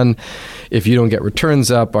going on? If you don't get returns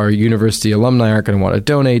up, our university alumni aren't going to want to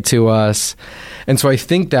donate to us. And so I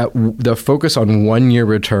think that the focus on one-year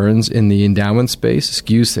returns in the endowment space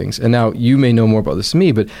skews things. And now you may know more about this than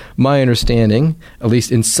me, but my understanding, at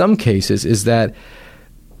least in some cases, is that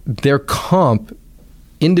their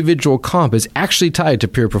individual comp is actually tied to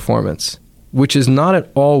peer performance, which is not at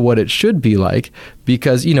all what it should be like,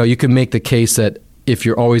 because, you can make the case that if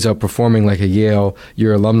you're always outperforming like a Yale,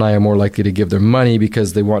 your alumni are more likely to give their money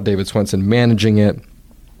because they want David Swenson managing it.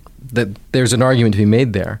 That there's an argument to be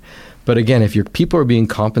made there. But again, if your people are being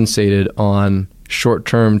compensated on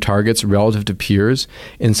short-term targets relative to peers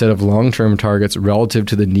instead of long-term targets relative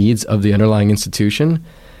to the needs of the underlying institution,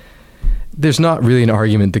 there's not really an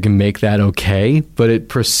argument that can make that okay, but it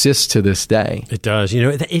persists to this day. It does.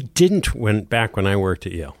 It didn't back when I worked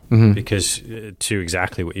at Yale, because to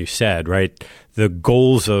exactly what you said, right? The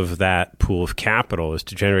goals of that pool of capital is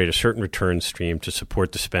to generate a certain return stream to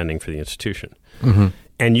support the spending for the institution.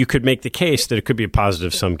 And you could make the case that it could be a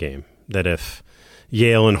positive sum game, that if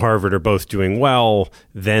Yale and Harvard are both doing well,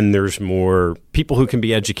 then there's more people who can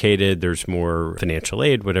be educated, there's more financial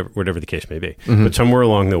aid, whatever the case may be. But somewhere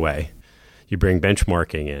along the way, you bring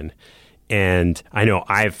benchmarking in. And I know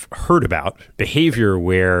I've heard about behavior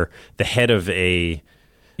where the head of a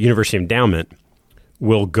university endowment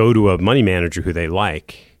will go to a money manager who they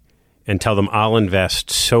like and tell them, I'll invest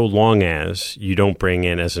so long as you don't bring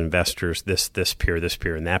in as investors this peer,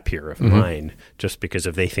 and that peer of mine, just because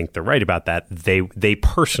if they think they're right about that, they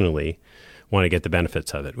personally want to get the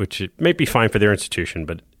benefits of it, which it may be fine for their institution,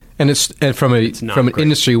 but from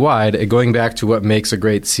industry wide, going back to what makes a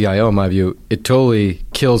great CIO, in my view, it totally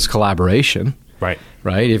kills collaboration. Right.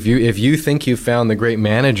 If you think you found the great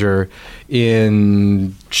manager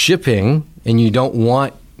in shipping and you don't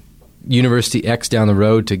want University X down the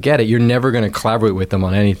road to get it, you're never going to collaborate with them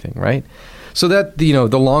on anything, right? So that the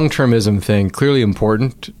long-termism thing, clearly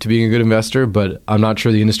important to being a good investor, but I'm not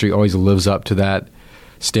sure the industry always lives up to that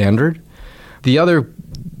standard. The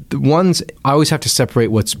ones, I always have to separate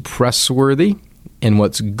what's press-worthy and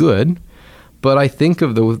what's good. But I think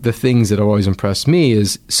of the things that always impress me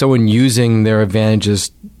is someone using their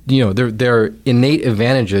advantages, their innate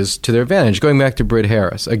advantages to their advantage. Going back to Britt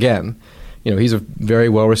Harris, again, he's a very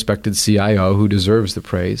well-respected CIO who deserves the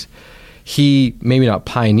praise. He maybe not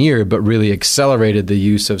pioneered, but really accelerated the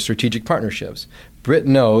use of strategic partnerships. Britt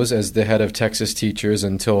knows, as the head of Texas Teachers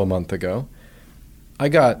until a month ago, I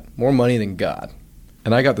got more money than God.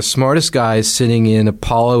 And I got the smartest guys sitting in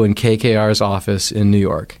Apollo and KKR's office in New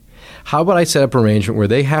York. How about I set up an arrangement where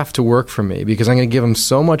they have to work for me because I'm going to give them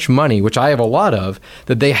so much money, which I have a lot of,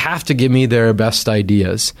 that they have to give me their best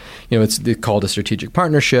ideas. It's called a strategic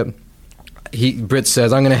partnership. Britt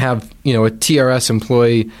says, I'm going to have a TRS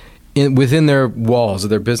employee within their walls of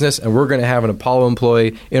their business, and we're going to have an Apollo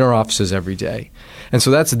employee in our offices every day. And so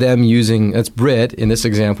that's Brit in this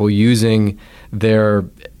example using their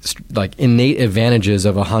like innate advantages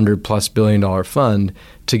of $100+ billion fund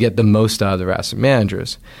to get the most out of their asset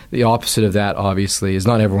managers. The opposite of that, obviously, is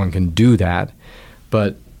not everyone can do that,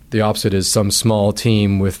 but the opposite is some small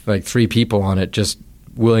team with like 3 people on it just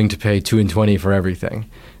willing to pay 2 and 20 for everything.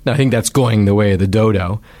 Now, I think that's going the way of the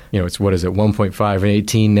dodo. It's, 1.5 and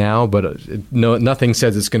 18 now, but nothing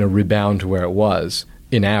says it's going to rebound to where it was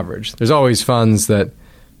in average. There's always funds that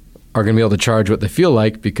are going to be able to charge what they feel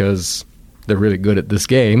like because they're really good at this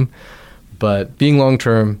game. But being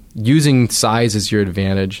long-term, using size as your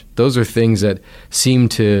advantage, those are things that seem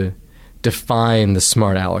to define the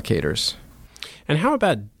smart allocators. And how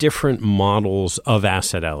about different models of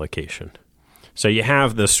asset allocation? So you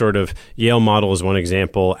have the sort of Yale model is one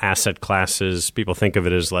example, asset classes. People think of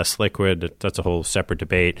it as less liquid. That's a whole separate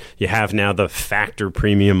debate. You have now the factor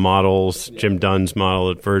premium models. Jim Dunn's model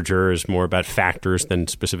at Verger is more about factors than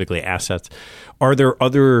specifically assets. Are there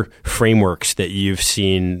other frameworks that you've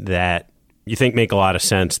seen that you think make a lot of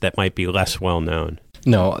sense that might be less well known?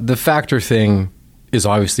 No, the factor thing is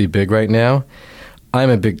obviously big right now. I'm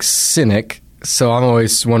a big cynic, so I'm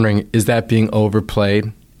always wondering, is that being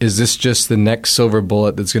overplayed? Is this just the next silver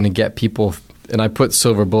bullet that's going to get people, and I put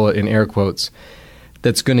silver bullet in air quotes,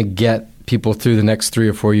 that's going to get people through the next 3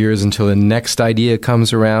 or 4 years until the next idea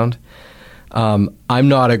comes around? I'm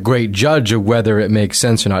not a great judge of whether it makes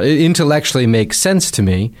sense or not. It intellectually makes sense to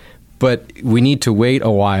me, but we need to wait a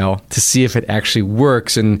while to see if it actually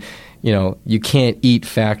works. And, you can't eat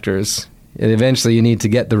factors. And eventually you need to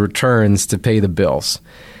get the returns to pay the bills.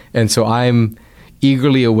 And so I'm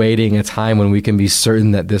eagerly awaiting a time when we can be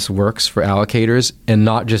certain that this works for allocators and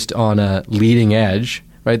not just on a leading edge,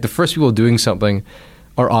 right? The first people doing something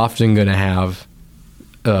are often going to have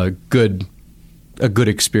a good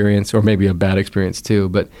experience, or maybe a bad experience too.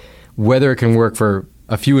 But whether it can work for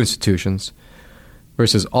a few institutions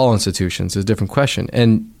versus all institutions is a different question.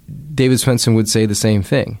 And David Swensen would say the same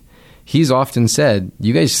thing. He's often said,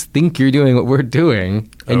 you guys think you're doing what we're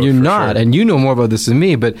doing, and you're not. Sure. And you know more about this than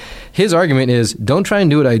me. But his argument is, don't try and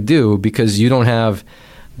do what I do because you don't have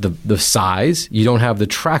the size. You don't have the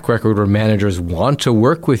track record where managers want to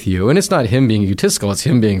work with you. And it's not him being egotistical. It's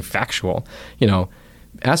him being factual.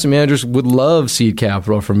 Asset managers would love seed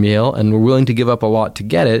capital from Yale and were willing to give up a lot to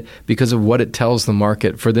get it because of what it tells the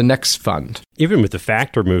market for the next fund. Even with the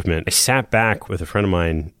factor movement, I sat back with a friend of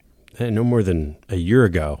mine no more than a year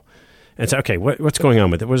ago and said, okay, what's going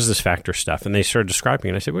on with it? What is this factor stuff? And they started describing it.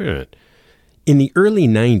 And I said, wait a minute. In the early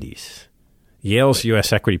 90s, Yale's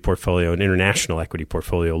U.S. equity portfolio and international equity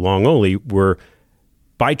portfolio, long only, were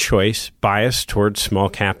by choice biased towards small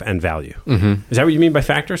cap and value. Mm-hmm. Is that what you mean by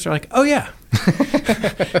factors? They're like, oh, yeah.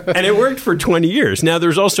 And it worked for 20 years. Now,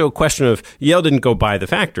 there's also a question of Yale didn't go buy the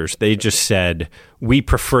factors. They just said, we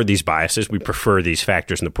prefer these biases. We prefer these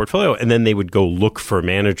factors in the portfolio. And then they would go look for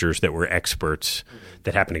managers that were experts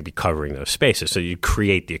that happen to be covering those spaces. So you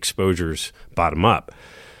create the exposures bottom up.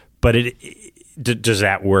 But does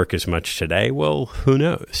that work as much today? Well, who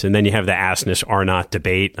knows? And then you have the ask-ness are not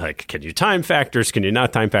debate. Like, can you time factors? Can you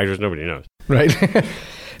not time factors? Nobody knows. Right.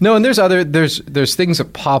 No, and there's things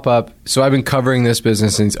that pop up. So I've been covering this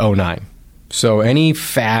business since 2009. So any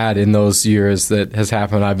fad in those years that has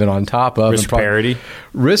happened, I've been on top of. Risk parity.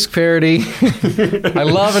 Risk parity. I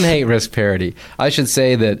love and hate risk parity. I should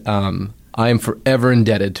say that I am forever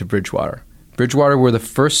indebted to Bridgewater. Bridgewater were the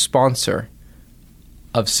first sponsor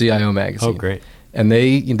of CIO magazine. Oh, great. And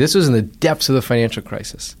this was in the depths of the financial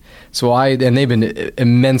crisis. And they've been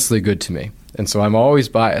immensely good to me. And so I'm always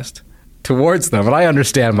biased towards them. And I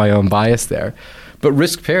understand my own bias there. But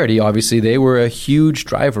risk parity, obviously, they were a huge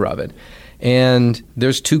driver of it. And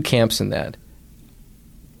there's two camps in that.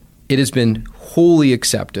 It has been wholly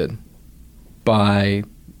accepted by,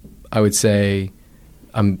 I would say,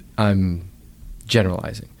 I'm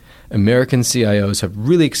generalizing. American CIOs have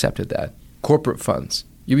really accepted that. Corporate funds.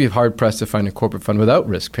 You'd be hard-pressed to find a corporate fund without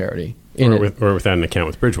risk parity. Or without an account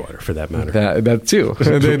with Bridgewater, for that matter. That too.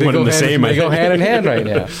 They go hand in hand right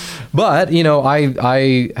now. But,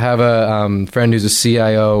 I have a friend who's a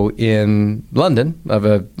CIO in London of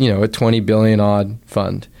a 20 billion odd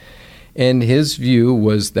fund. And his view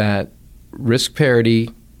was that risk parity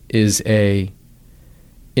is a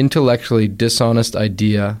intellectually dishonest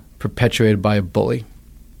idea perpetuated by a bully.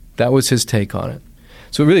 That was his take on it.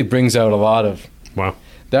 So it really brings out a lot of... Wow.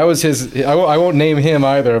 That was his... I won't name him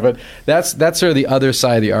either, but that's sort of the other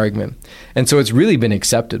side of the argument. And so it's really been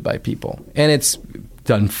accepted by people. And it's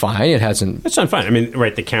done fine. It hasn't... It's done fine. I mean,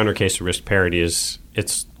 right, the counter case to risk parity is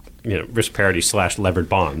it's risk parity / levered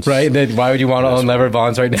bonds. Right. Then why would you want to own levered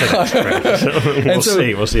bonds right now? Right. So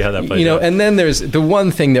we'll see how that plays out. And then there's the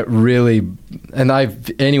one thing that really, and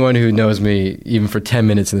anyone who knows me, even for 10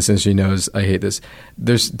 minutes in this industry, knows I hate this.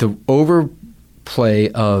 There's the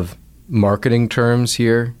overplay of marketing terms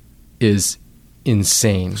here is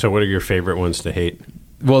insane. So what are your favorite ones to hate?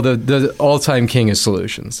 Well, the all-time king is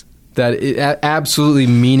solutions. That is absolutely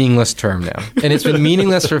meaningless term now. And it's been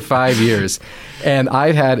meaningless for 5 years. And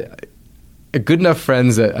I've had good enough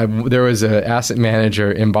friends that there was an asset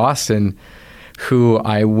manager in Boston who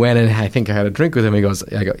I went and I think I had a drink with him.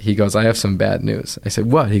 He goes, I have some bad news. I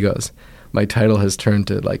said, what? He goes, my title has turned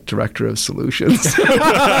to director of solutions. And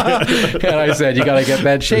I said, you got to get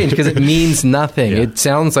that changed because it means nothing. Yeah. It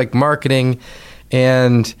sounds like marketing,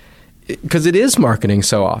 and because it is marketing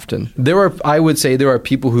so often. I would say there are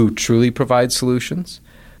people who truly provide solutions.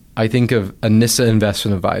 I think of Anissa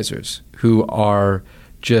investment advisors who are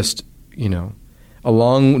just,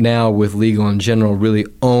 along now with legal in general, really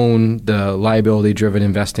own the liability-driven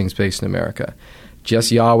investing space in America.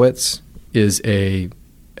 Jess Yawitz is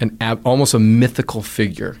almost a mythical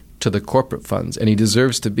figure to the corporate funds, and he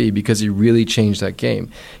deserves to be because he really changed that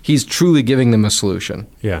game. He's truly giving them a solution.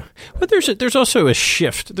 Yeah. But there's also a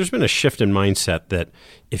shift. There's been a shift in mindset that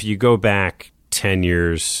if you go back 10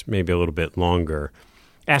 years, maybe a little bit longer,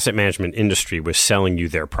 asset management industry was selling you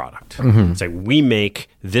their product. Mm-hmm. It's like, we make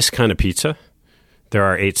this kind of pizza. There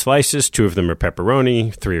are 8 slices, 2 of them are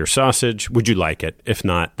pepperoni, 3 are sausage. Would you like it? If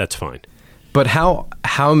not, that's fine. But how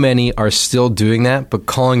many are still doing that, but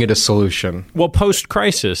calling it a solution? Well,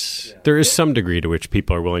 post-crisis, there is some degree to which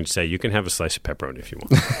people are willing to say, you can have a slice of pepperoni if you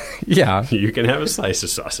want. Yeah. You can have a slice of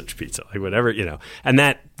sausage pizza, whatever, And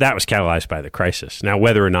that was catalyzed by the crisis. Now,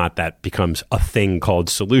 whether or not that becomes a thing called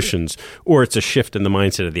solutions, or it's a shift in the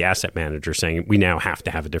mindset of the asset manager saying, we now have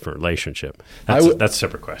to have a different relationship, that's a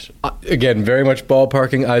separate question. Again, very much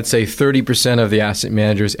ballparking. I'd say 30% of the asset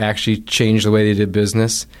managers actually changed the way they did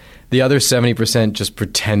business. The other 70% just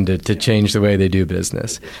pretended to change the way they do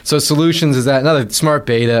business. So solutions is that another smart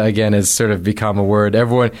beta, again, has sort of become a word.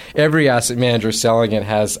 Every asset manager selling it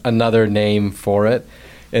has another name for it.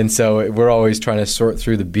 And so we're always trying to sort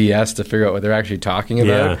through the BS to figure out what they're actually talking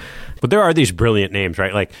about. Yeah. But there are these brilliant names,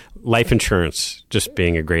 right? Like life insurance just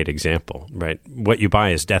being a great example, right? What you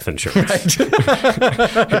buy is death insurance. Right.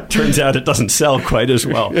 It turns out it doesn't sell quite as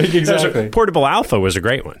well. Exactly. Portable Alpha was a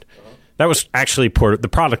great one. That was actually the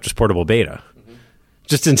product was portable beta. Mm-hmm.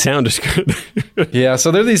 Just didn't sound as good. Yeah,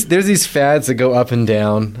 so there's these fads that go up and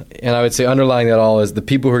down, and I would say underlying that all is the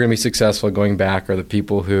people who are going to be successful going back are the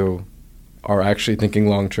people who are actually thinking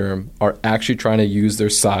long term, are actually trying to use their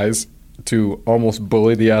size to almost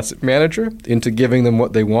bully the asset manager into giving them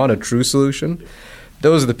what they want, a true solution.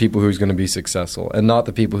 Those are the people who's going to be successful, and not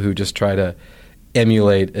the people who just try to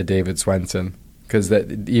emulate a David Swensen, because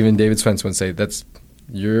that even David Swensen would say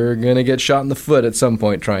you're going to get shot in the foot at some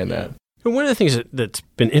point trying that. But one of the things that's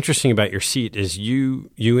been interesting about your seat is you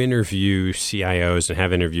interview CIOs and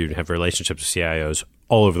have interviewed and have relationships with CIOs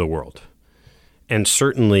all over the world. And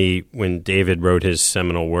certainly when David wrote his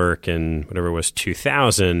seminal work in whatever it was,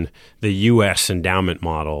 2000, the U.S. endowment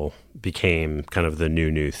model became kind of the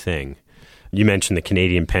new thing. You mentioned the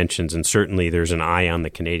Canadian pensions, and certainly there's an eye on the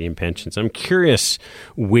Canadian pensions. I'm curious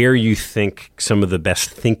where you think some of the best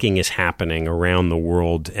thinking is happening around the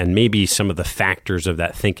world, and maybe some of the factors of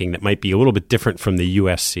that thinking that might be a little bit different from the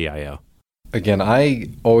U.S. CIO. Again, I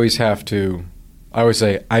always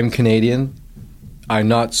say, I'm Canadian. I'm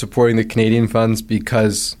not supporting the Canadian funds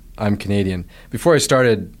because I'm Canadian. Before I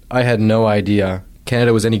started, I had no idea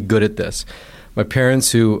Canada was any good at this. My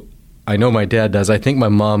parents, who I know my dad does, I think my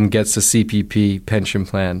mom gets the CPP pension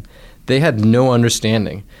plan. They had no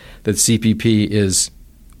understanding that CPP is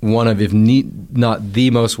one of, if not the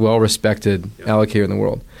most well-respected allocator in the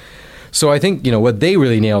world. So I think, what they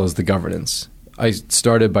really nailed is the governance. I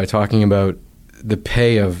started by talking about the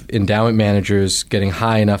pay of endowment managers getting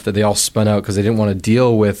high enough that they all spun out because they didn't want to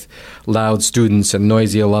deal with loud students and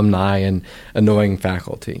noisy alumni and annoying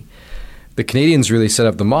faculty. The Canadians really set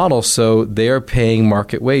up the model so they are paying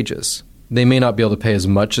market wages. They may not be able to pay as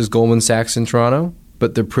much as Goldman Sachs in Toronto,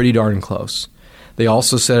 but they're pretty darn close. They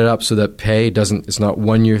also set it up so that pay it's not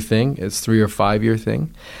 1 year thing, it's 3 or 5 year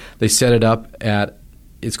thing. They set it up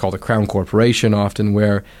it's called a crown corporation often,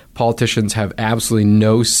 where politicians have absolutely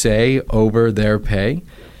no say over their pay.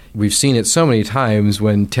 We've seen it so many times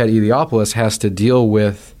when Ted Iliopoulos has to deal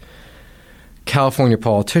with California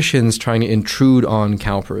politicians trying to intrude on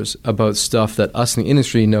CalPERS about stuff that us in the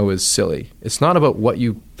industry know is silly. It's not about what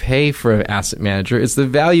you pay for an asset manager, it's the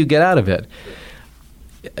value you get out of it.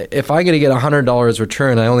 If I'm going to get $100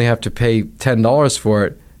 return, I only have to pay $10 for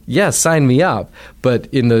it. yes, sign me up. But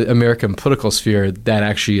in the American political sphere, that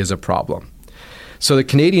actually is a problem. So the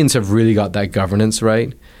Canadians have really got that governance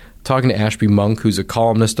right. Talking to Ashby Monk, who's a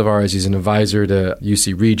columnist of ours, he's an advisor to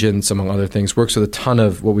UC Regents, among other things, works with a ton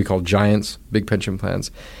of what we call giants, big pension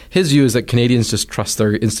plans. His view is that Canadians just trust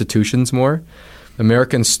their institutions more.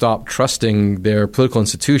 Americans stopped trusting their political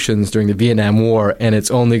institutions during the Vietnam War, and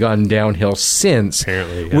it's only gone downhill since.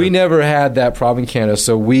 Apparently, yeah. We never had that problem in Canada,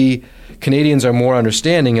 so we Canadians are more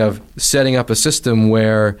understanding of setting up a system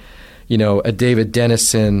where, a David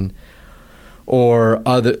Dennison or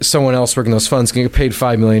someone else working those funds can get paid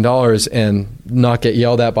 $5 million and not get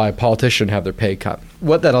yelled at by a politician and have their pay cut.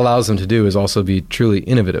 What that allows them to do is also be truly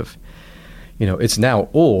innovative. It's now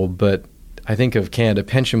old, but I think of Canada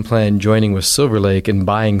Pension Plan joining with Silver Lake and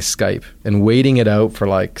buying Skype and waiting it out for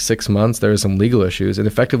like 6 months. There are some legal issues and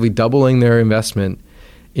effectively doubling their investment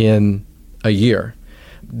in a year.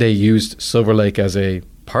 They used Silver Lake as a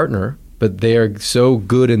partner, but they are so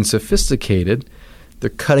good and sophisticated, they're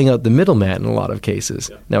cutting out the middleman in a lot of cases.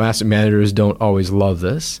 Yeah. Now, asset managers don't always love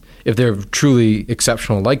this. If they're truly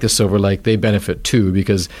exceptional like the Silver Lake, they benefit too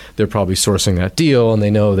because they're probably sourcing that deal and they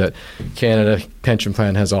know that Canada Pension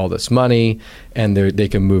Plan has all this money and they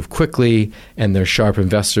can move quickly and they're sharp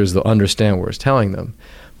investors. They'll understand what we're telling them.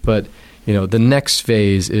 But, the next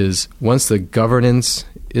phase is once the governance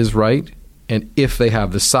is right and if they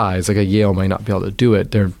have the size, like a Yale might not be able to do it.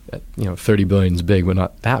 They're, 30 billion is big, but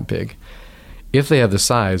not that big. If they have the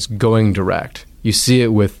size, going direct. You see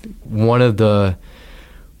it with one of the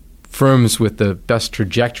firms with the best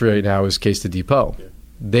trajectory right now is Caisse de Depot. Yeah.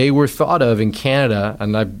 They were thought of in Canada,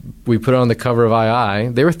 and we put it on the cover of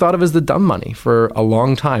II, they were thought of as the dumb money for a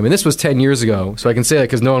long time. And this was 10 years ago, so I can say that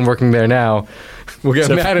because no one working there now will get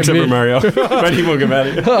mad at me. Except for Mario. He won't get mad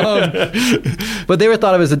at you. But they were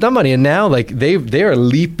thought of as the dumb money, and now they are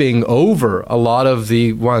leaping over a lot of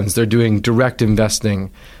the ones. They're doing direct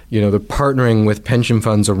investing. They're partnering with pension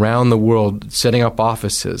funds around the world, setting up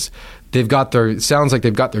offices. Sounds like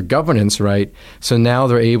they've got their governance right. So now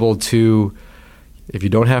they're able to, if you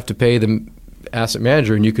don't have to pay the asset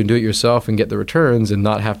manager and you can do it yourself and get the returns and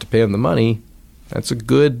not have to pay them the money, that's a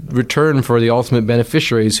good return for the ultimate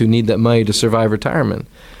beneficiaries who need that money to survive retirement.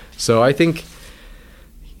 So I think,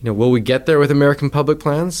 will we get there with American public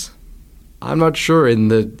plans? I'm not sure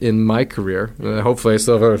in my career. Hopefully I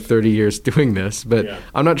still have another 30 years doing this, but yeah.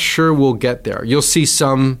 I'm not sure we'll get there. You'll see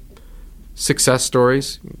some success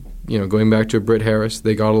stories. Going back to Britt Harris,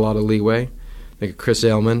 they got a lot of leeway. Like Chris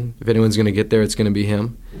Ailman, if anyone's going to get there, it's going to be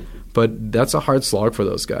him. But that's a hard slog for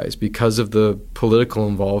those guys because of the political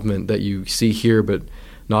involvement that you see here, but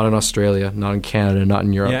not in Australia, not in Canada, not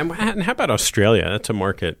in Europe. Yeah, and how about Australia? That's a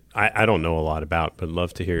market I don't know a lot about, but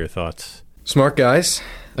love to hear your thoughts. Smart guys.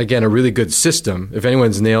 Again, a really good system. If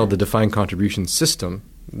anyone's nailed the defined contribution system,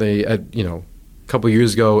 they, a couple of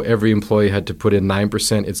years ago, every employee had to put in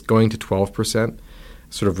 9%. It's going to 12%,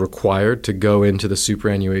 sort of required to go into the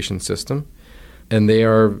superannuation system. And they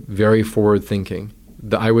are very forward-thinking.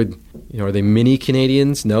 Are they mini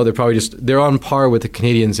Canadians? No, they're on par with the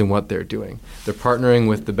Canadians in what they're doing. They're partnering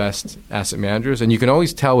with the best asset managers. And you can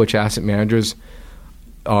always tell which asset managers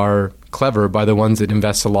are clever by the ones that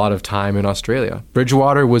invest a lot of time in Australia.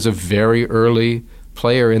 Bridgewater was a very early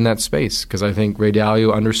player in that space because I think Ray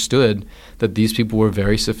Dalio understood that these people were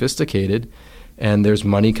very sophisticated and there's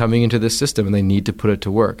money coming into this system and they need to put it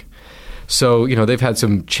to work. So, they've had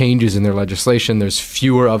some changes in their legislation. There's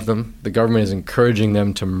fewer of them. The government is encouraging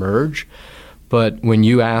them to merge. But when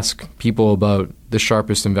you ask people about the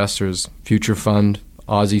sharpest investors, Future Fund,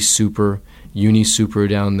 Aussie Super, Uni Super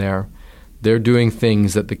down there, they're doing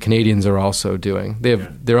things that the Canadians are also doing. They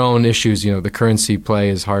have their own issues. The currency play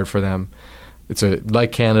is hard for them. It's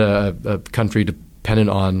like Canada, a country dependent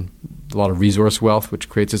on a lot of resource wealth, which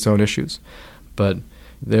creates its own issues. But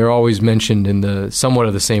they're always mentioned in the somewhat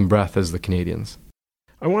of the same breath as the Canadians.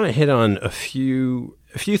 I want to hit on a few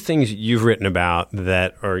things you've written about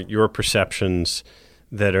that are your perceptions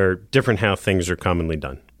that are different how things are commonly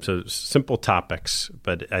done. So simple topics,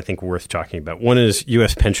 but I think worth talking about. One is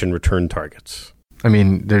U.S. pension return targets. I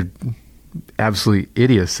mean, they're absolute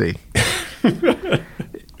idiocy.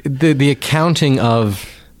 The accounting of,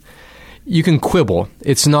 you can quibble.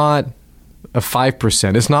 It's not a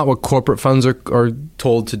 5%. It's not what corporate funds are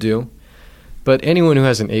told to do. But anyone who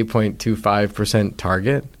has an 8.25%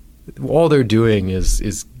 target, all they're doing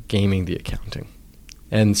is gaming the accounting.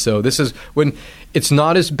 And so this is when it's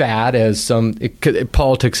not as bad as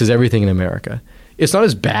politics is everything in America. It's not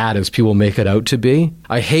as bad as people make it out to be.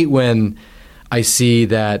 I hate when I see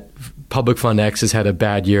that public fund X has had a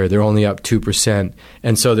bad year. They're only up 2%.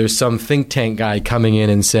 And so there's some think tank guy coming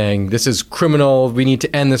in and saying, this is criminal. We need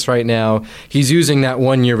to end this right now. He's using that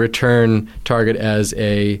 1-year return target as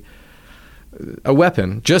a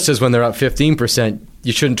weapon. Just as when they're up 15%,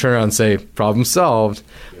 you shouldn't turn around and say, problem solved.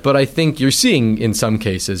 But I think you're seeing in some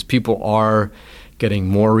cases, people are getting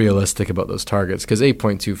more realistic about those targets because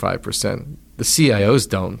 8.25%, the CIOs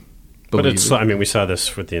don't. But it's, I mean, we saw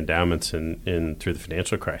this with the endowments in through the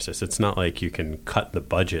financial crisis. It's not like you can cut the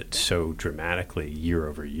budget so dramatically year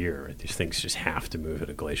over year. These things just have to move at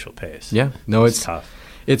a glacial pace. Yeah, no, it's tough.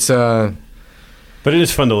 It's but it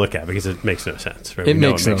is fun to look at because it makes no sense. Right? It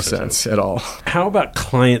makes no sense at all. How about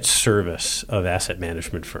client service of asset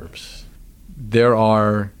management firms? There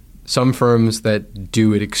are some firms that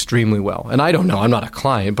do it extremely well. And I don't know, I'm not a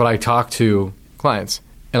client, but I talk to clients.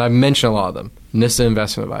 And I've mentioned a lot of them. NISA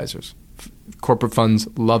Investment Advisors. Corporate funds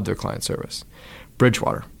love their client service.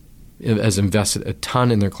 Bridgewater has invested a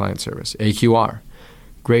ton in their client service. AQR,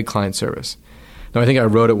 great client service. Now, I think I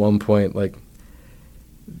wrote at one point, like,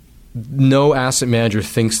 no asset manager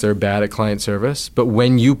thinks they're bad at client service, but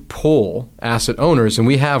when you poll asset owners, and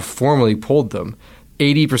we have formally polled them,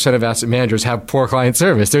 80% of asset managers have poor client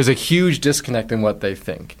service. There's a huge disconnect in what they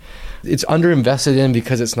think. It's underinvested in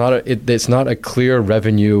because it's not a clear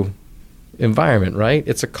revenue environment, right?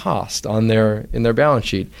 It's a cost in their balance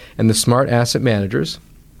sheet. And the smart asset managers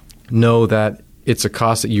know that it's a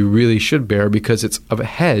cost that you really should bear because it's a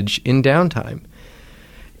hedge in downtime.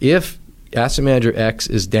 If asset manager X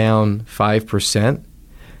is down 5%,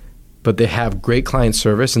 but they have great client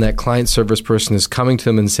service, and that client service person is coming to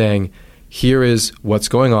them and saying, here is what's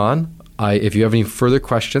going on. If you have any further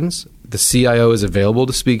questions, the CIO is available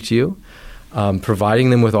to speak to you, providing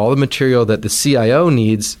them with all the material that the CIO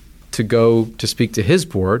needs to go to speak to his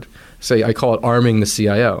board. Say, I call it arming the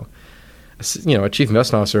CIO. You know, a chief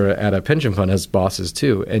investment officer at a pension fund has bosses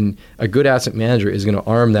too, and a good asset manager is going to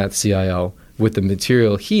arm that CIO with the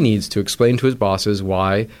material he needs to explain to his bosses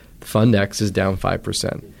why Fund X is down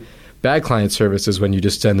 5%. Bad client service is when you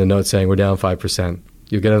just send a note saying we're down 5%.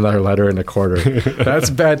 You get another letter in a quarter. That's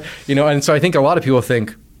bad. You know, and so I think a lot of people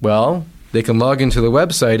think, well, they can log into the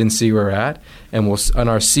website and see where we're at, and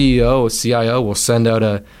our CIO will send out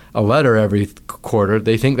a letter every quarter.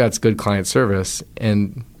 They think that's good client service,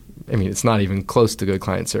 and I mean, it's not even close to good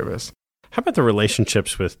client service. How about the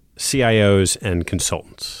relationships with CIOs and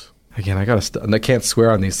consultants? Again, I can't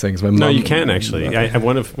swear on these things. No, you can actually. Okay.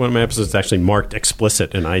 One of my episodes is actually marked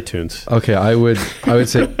explicit in iTunes. Okay, I would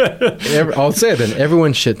say, I'll say it then.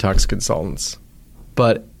 Everyone shit talks consultants,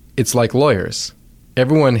 but it's like lawyers.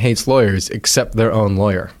 Everyone hates lawyers except their own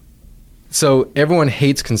lawyer. So everyone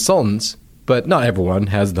hates consultants, but not everyone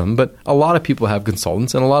has them. But a lot of people have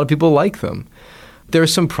consultants, and a lot of people like them. There are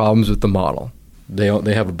some problems with the model. They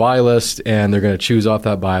have a buy list, and they're going to choose off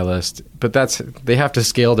that buy list. But they have to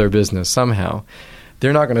scale their business somehow.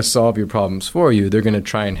 They're not going to solve your problems for you. They're going to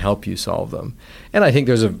try and help you solve them. And I think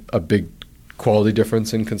there's a big quality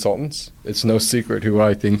difference in consultants. It's no secret who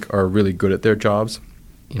I think are really good at their jobs.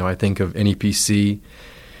 You know, I think of NEPC,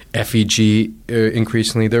 FEG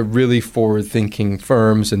increasingly. They're really forward-thinking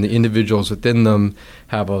firms, and the individuals within them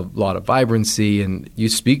have a lot of vibrancy. And you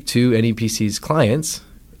speak to NEPC's clients,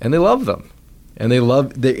 and they love them. And they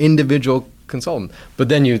love their individual consultant. But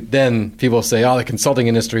then people say, oh, the consulting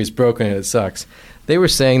industry is broken and it sucks. They were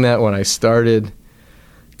saying that when I started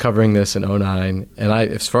covering this in 2009. And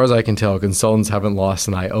as far as I can tell, consultants haven't lost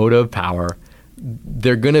an iota of power.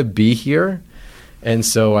 They're going to be here. And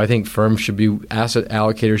so I think asset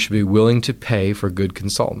allocators should be willing to pay for good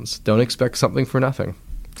consultants. Don't expect something for nothing.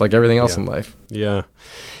 It's like everything else in life. Yeah.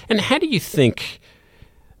 And how do you think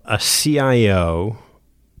a CIO,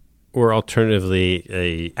 or alternatively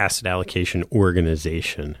a asset allocation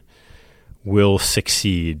organization, will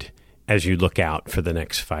succeed as you look out for the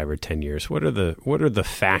next 5 or 10 years? What are the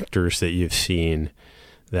factors that you've seen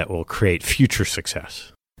that will create future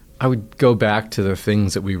success? I would go back to the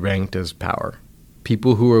things that we ranked as power.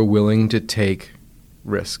 People who are willing to take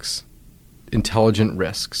risks, intelligent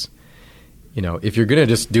risks. You know, if you're going to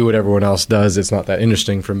just do what everyone else does, it's not that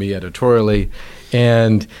interesting for me editorially.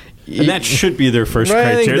 And that should be their first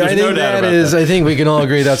criteria. There's no doubt about that. I think we can all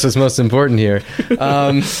agree that's what's most important here.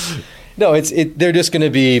 No, they're just going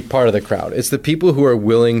to be part of the crowd. It's the people who are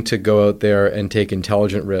willing to go out there and take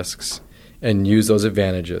intelligent risks and use those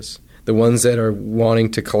advantages. The ones that are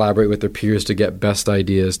wanting to collaborate with their peers to get best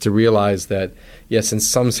ideas, to realize that, yes, in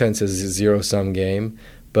some sense it's a zero-sum game,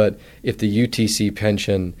 but if the UTC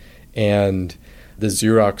pension and the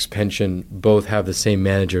Xerox pension both have the same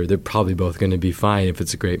manager, they're probably both going to be fine if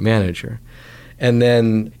it's a great manager. And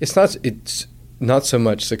then it's not so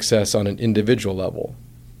much success on an individual level,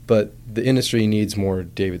 but the industry needs more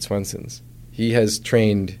David Swensons. He has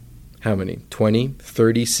trained how many? 20,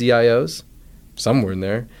 30 CIOs? Somewhere in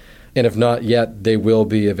there. And if not yet, they will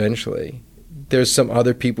be eventually. There's some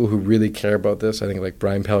other people who really care about this. I think like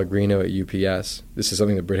Brian Pellegrino at UPS. This is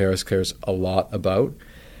something that Britt Harris cares a lot about.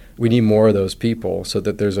 We need more of those people so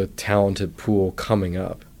that there's a talented pool coming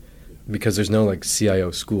up, because there's no like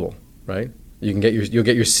CIO school, right? You'll get your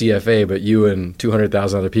CFA, but you and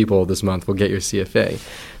 200,000 other people this month will get your CFA.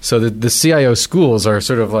 So the CIO schools are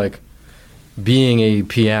sort of like being a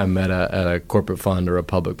PM at a corporate fund or a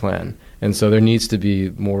public plan. And so there needs to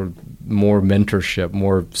be more mentorship,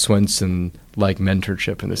 more Swenson-like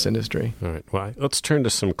mentorship in this industry. All right. Well, let's turn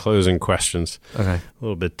to some closing questions. Okay. A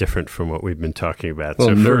little bit different from what we've been talking about. A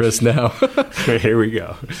little nervous now. Here we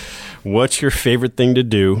go. What's your favorite thing to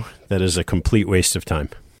do that is a complete waste of time?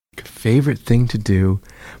 Favorite thing to do?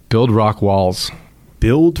 Build rock walls.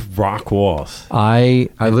 Build rock walls. I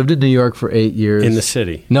lived in New York for 8 years. In the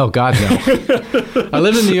city? No, God, no. I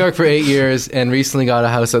lived in New York for 8 years and recently got a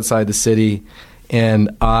house outside the city, and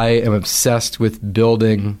I am obsessed with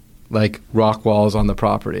building like rock walls on the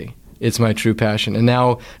property. It's my true passion. And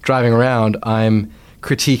now driving around, I'm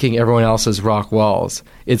critiquing everyone else's rock walls.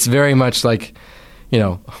 It's very much like,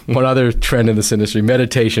 one other trend in this industry,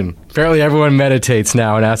 meditation. Apparently everyone meditates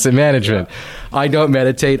now in asset management. Yeah. I don't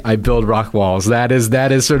meditate. I build rock walls. That is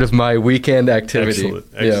sort of my weekend activity. Excellent.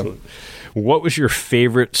 Yeah. What was your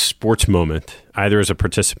favorite sports moment, either as a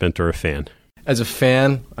participant or a fan? As a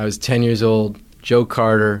fan, I was 10 years old. Joe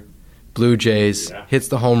Carter, Blue Jays, hits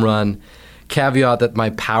the home run. Caveat that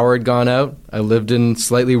my power had gone out. I lived in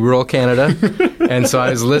slightly rural Canada. And so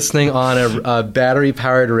I was listening on a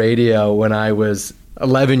battery-powered radio when I was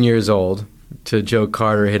 11 years old to Joe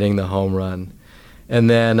Carter hitting the home run. And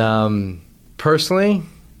then personally,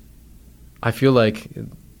 I feel like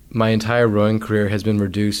my entire rowing career has been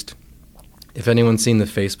reduced. If anyone's seen the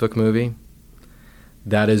Facebook movie,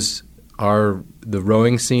 that is the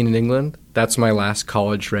rowing scene in England. That's my last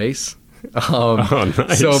college race.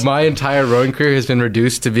 Nice. So my entire rowing career has been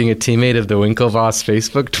reduced to being a teammate of the Winklevoss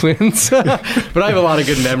Facebook twins. But I have a lot of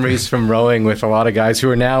good memories from rowing with a lot of guys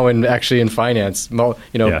who are now actually in finance,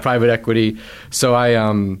 private equity. So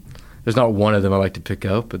there's not one of them I like to pick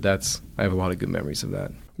out, but I have a lot of good memories of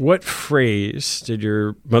that. What phrase did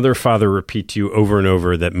your mother or father repeat to you over and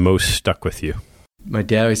over that most stuck with you? My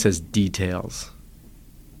dad always says details.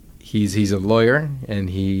 He's a lawyer,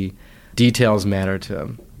 and details matter to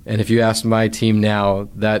him. And if you ask my team now,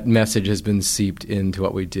 that message has been seeped into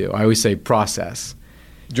what we do. I always say process.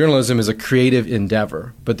 Journalism is a creative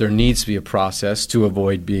endeavor, but there needs to be a process to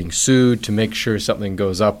avoid being sued, to make sure something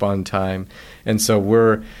goes up on time. And so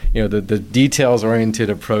the details-oriented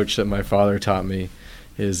approach that my father taught me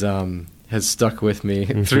has stuck with me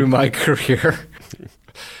through my career.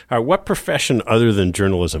 What profession other than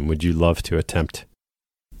journalism would you love to attempt?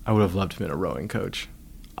 I would have loved to have been a rowing coach.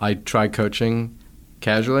 I tried coaching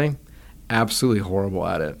casually, absolutely horrible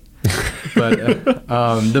at it. But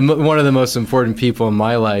one of the most important people in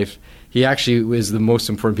my life, he actually is the most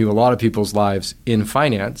important people in a lot of people's lives in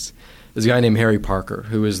finance, is a guy named Harry Parker,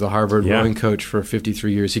 who is the Harvard rowing coach for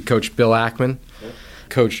 53 years. He coached Bill Ackman,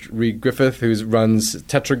 coached Reed Griffith, who runs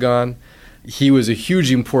Tetragon. He was a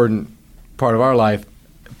hugely important part of our life.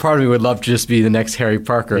 Part of me would love to just be the next Harry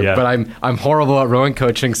Parker, but I'm horrible at rowing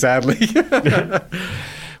coaching, sadly.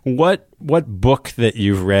 What book that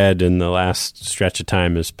you've read in the last stretch of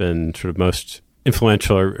time has been sort of most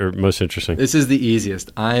influential or most interesting? This is the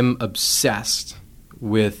easiest. I'm obsessed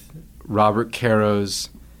with Robert Caro's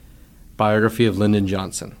biography of Lyndon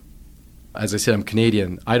Johnson. As I said, I'm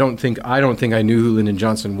Canadian. I don't think I knew who Lyndon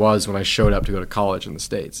Johnson was when I showed up to go to college in the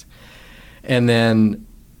States. And then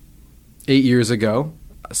 8 years ago,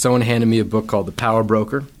 someone handed me a book called The Power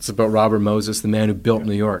Broker. It's about Robert Moses, the man who built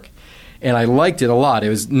New York. And I liked it a lot. It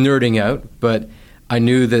was nerding out, but I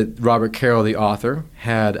knew that Robert Caro, the author,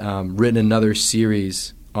 had written another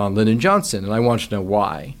series on Lyndon Johnson, and I wanted to know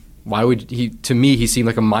why. Why would he? To me, he seemed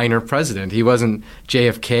like a minor president. He wasn't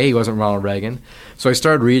JFK. He wasn't Ronald Reagan. So I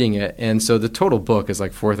started reading it, and so the total book is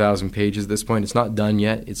like 4,000 pages at this point. It's not done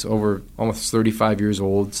yet. It's over almost 35 years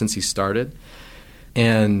old since he started,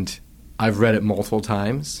 and I've read it multiple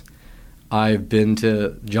times. I've been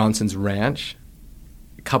to Johnson's ranch.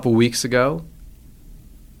 A couple weeks ago,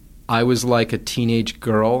 I was like a teenage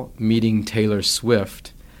girl meeting Taylor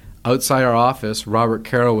Swift. Outside our office, Robert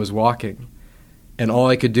Caro was walking, and all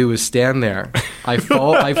I could do was stand there. I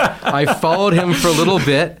followed him for a little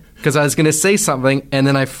bit because I was going to say something, and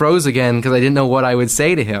then I froze again because I didn't know what I would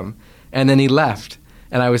say to him. And then he left.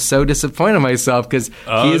 And I was so disappointed in myself because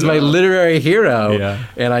he is my literary hero. Yeah.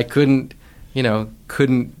 And I couldn't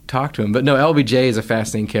talk to him. But no, LBJ is a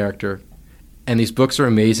fascinating character. And these books are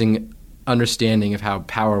amazing understanding of how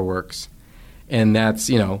power works. And that's,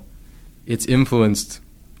 it's influenced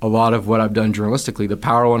a lot of what I've done journalistically, the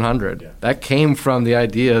Power 100. Yeah. That came from the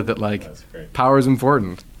idea that, power is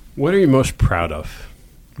important. What are you most proud of?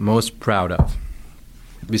 Most proud of?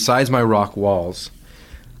 Besides my rock walls,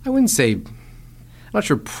 I wouldn't say, I'm not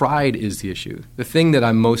sure pride is the issue. The thing that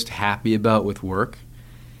I'm most happy about with work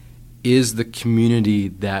is the community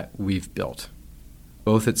that we've built,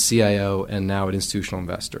 both at CIO and now at Institutional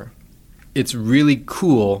Investor. It's really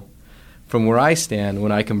cool from where I stand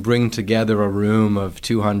when I can bring together a room of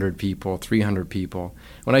 200 people, 300 people.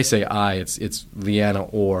 When I say it's Leanna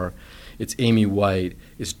Orr, it's Amy White,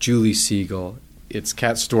 it's Julie Siegel, it's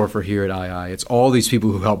Kat Storfer here at II. It's all these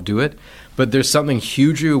people who help do it. But there's something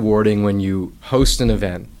hugely rewarding when you host an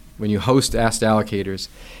event, when you host Asked Allocators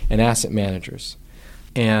and asset managers,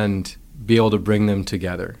 and be able to bring them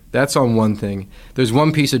together. That's on one thing. There's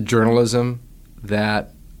one piece of journalism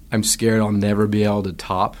that I'm scared I'll never be able to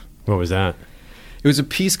top. What was that? It was a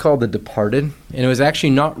piece called The Departed, and it was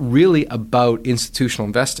actually not really about institutional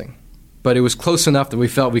investing, but it was close enough that we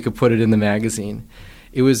felt we could put it in the magazine.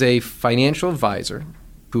 It was a financial advisor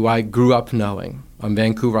who I grew up knowing on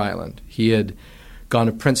Vancouver Island. He had gone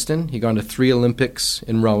to Princeton. He'd gone to 3 Olympics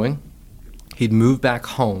in rowing. He'd moved back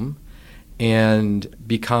home and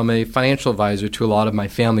become a financial advisor to a lot of my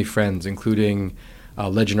family friends, including a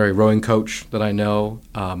legendary rowing coach that I know,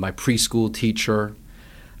 my preschool teacher,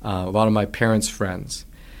 a lot of my parents' friends.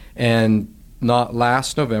 And not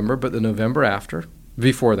last November, but the November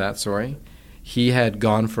before that, he had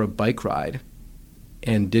gone for a bike ride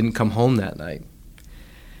and didn't come home that night.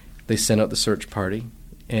 They sent out the search party,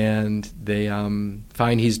 and they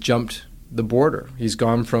find he's jumped the border. He's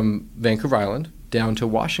gone from Vancouver Island down to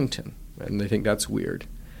Washington, and they think that's weird.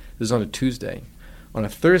 This is on a Tuesday. On a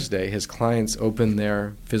Thursday, his clients open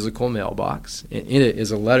their physical mailbox, and in it is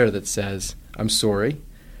a letter that says, "I'm sorry,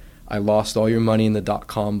 I lost all your money in the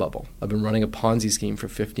 .com bubble. I've been running a Ponzi scheme for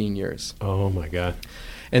 15 years. Oh, my God.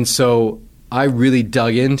 And so I really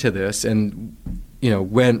dug into this and,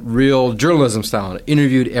 went real journalism style.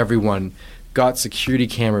 Interviewed everyone, got security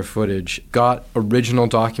camera footage, got original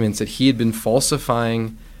documents that he had been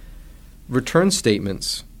falsifying return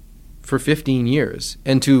statements for 15 years.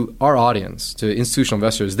 And to our audience, to institutional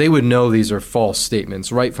investors, they would know these are false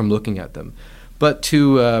statements right from looking at them. But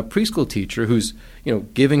to a preschool teacher who's,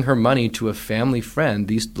 giving her money to a family friend,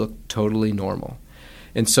 these look totally normal.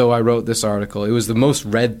 And so I wrote this article. It was the most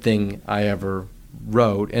read thing I ever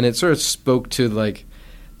wrote, and it sort of spoke to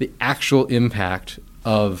the actual impact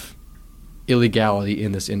of illegality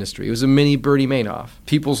in this industry. It was a mini Bernie Madoff.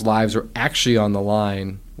 People's lives are actually on the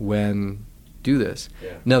line when do this.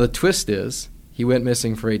 Yeah. Now the twist is he went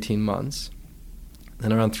missing for 18 months.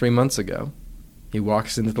 Then around 3 months ago, he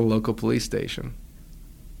walks into the local police station.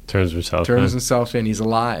 Turns himself in. He's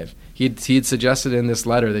alive. He had suggested in this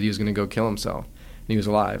letter that he was going to go kill himself. And he was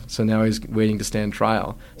alive. So now he's waiting to stand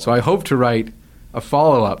trial. Wow. So I hope to write a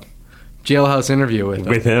follow-up jailhouse interview with him.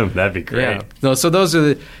 With him. That'd be great. Yeah. No, so those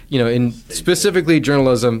are in specifically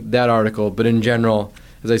journalism, that article, but in general,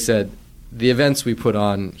 as I said, the events we put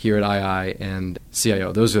on here at II and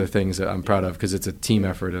CIO, those are the things that I'm proud of because it's a team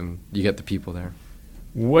effort and you get the people there.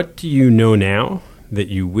 What do you know now that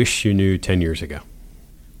you wish you knew 10 years ago?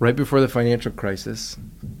 Right before the financial crisis,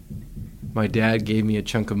 my dad gave me a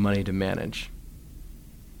chunk of money to manage.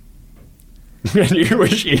 And you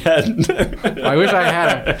wish you hadn't. I wish I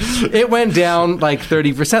had. It went down like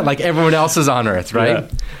 30%, like everyone else's on Earth, right? Yeah.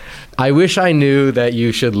 I wish I knew that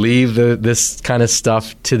you should leave this kind of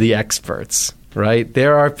stuff to the experts, right?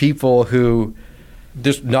 There are people who,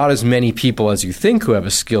 there's not as many people as you think who have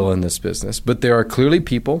a skill in this business, but there are clearly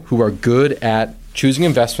people who are good at choosing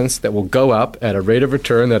investments that will go up at a rate of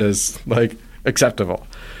return that is acceptable.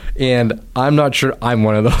 And I'm not sure I'm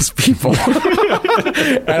one of those people.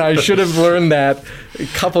 And I should have learned that a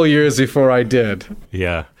couple years before I did.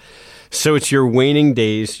 Yeah. So it's your waning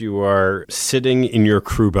days. You are sitting in your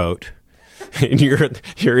crew boat. And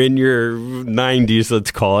you're in your 90s,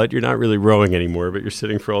 let's call it. You're not really rowing anymore, but you're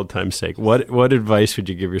sitting for old time's sake. What advice would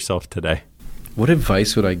you give yourself today? What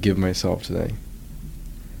advice would I give myself today?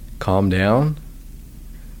 Calm down.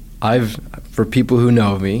 For people who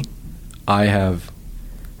know me, I have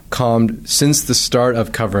calmed since the start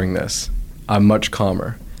of covering this. I'm much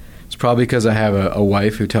calmer. It's probably because I have a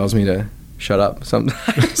wife who tells me to shut up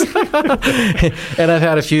sometimes. And I've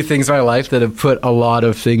had a few things in my life that have put a lot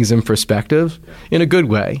of things in perspective in a good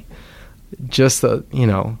way. Just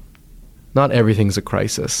not everything's a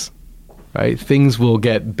crisis, right? Things will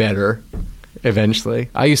get better eventually.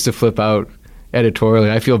 I used to flip out editorially.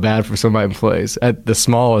 I feel bad for some of my employees at the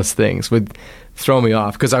smallest things would throw me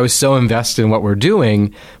off because I was so invested in what we're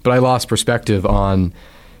doing, but I lost perspective on,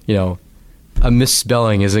 a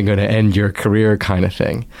misspelling isn't going to end your career kind of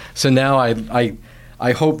thing. So now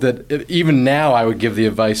I hope that even now I would give the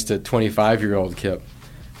advice to 25-year-old Kip,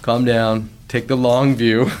 calm down, take the long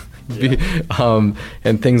view,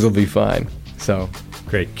 and things will be fine. So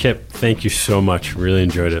great. Kip, thank you so much. Really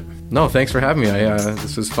enjoyed it. No, thanks for having me.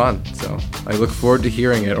 This was fun. So I look forward to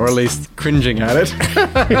hearing it, or at least cringing at it.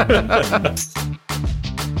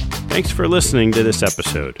 Thanks for listening to this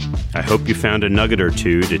episode. I hope you found a nugget or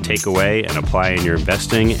two to take away and apply in your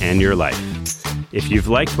investing and your life. If you've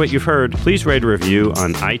liked what you've heard, please write a review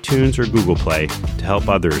on iTunes or Google Play to help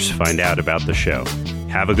others find out about the show.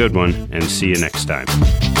 Have a good one, and see you next time.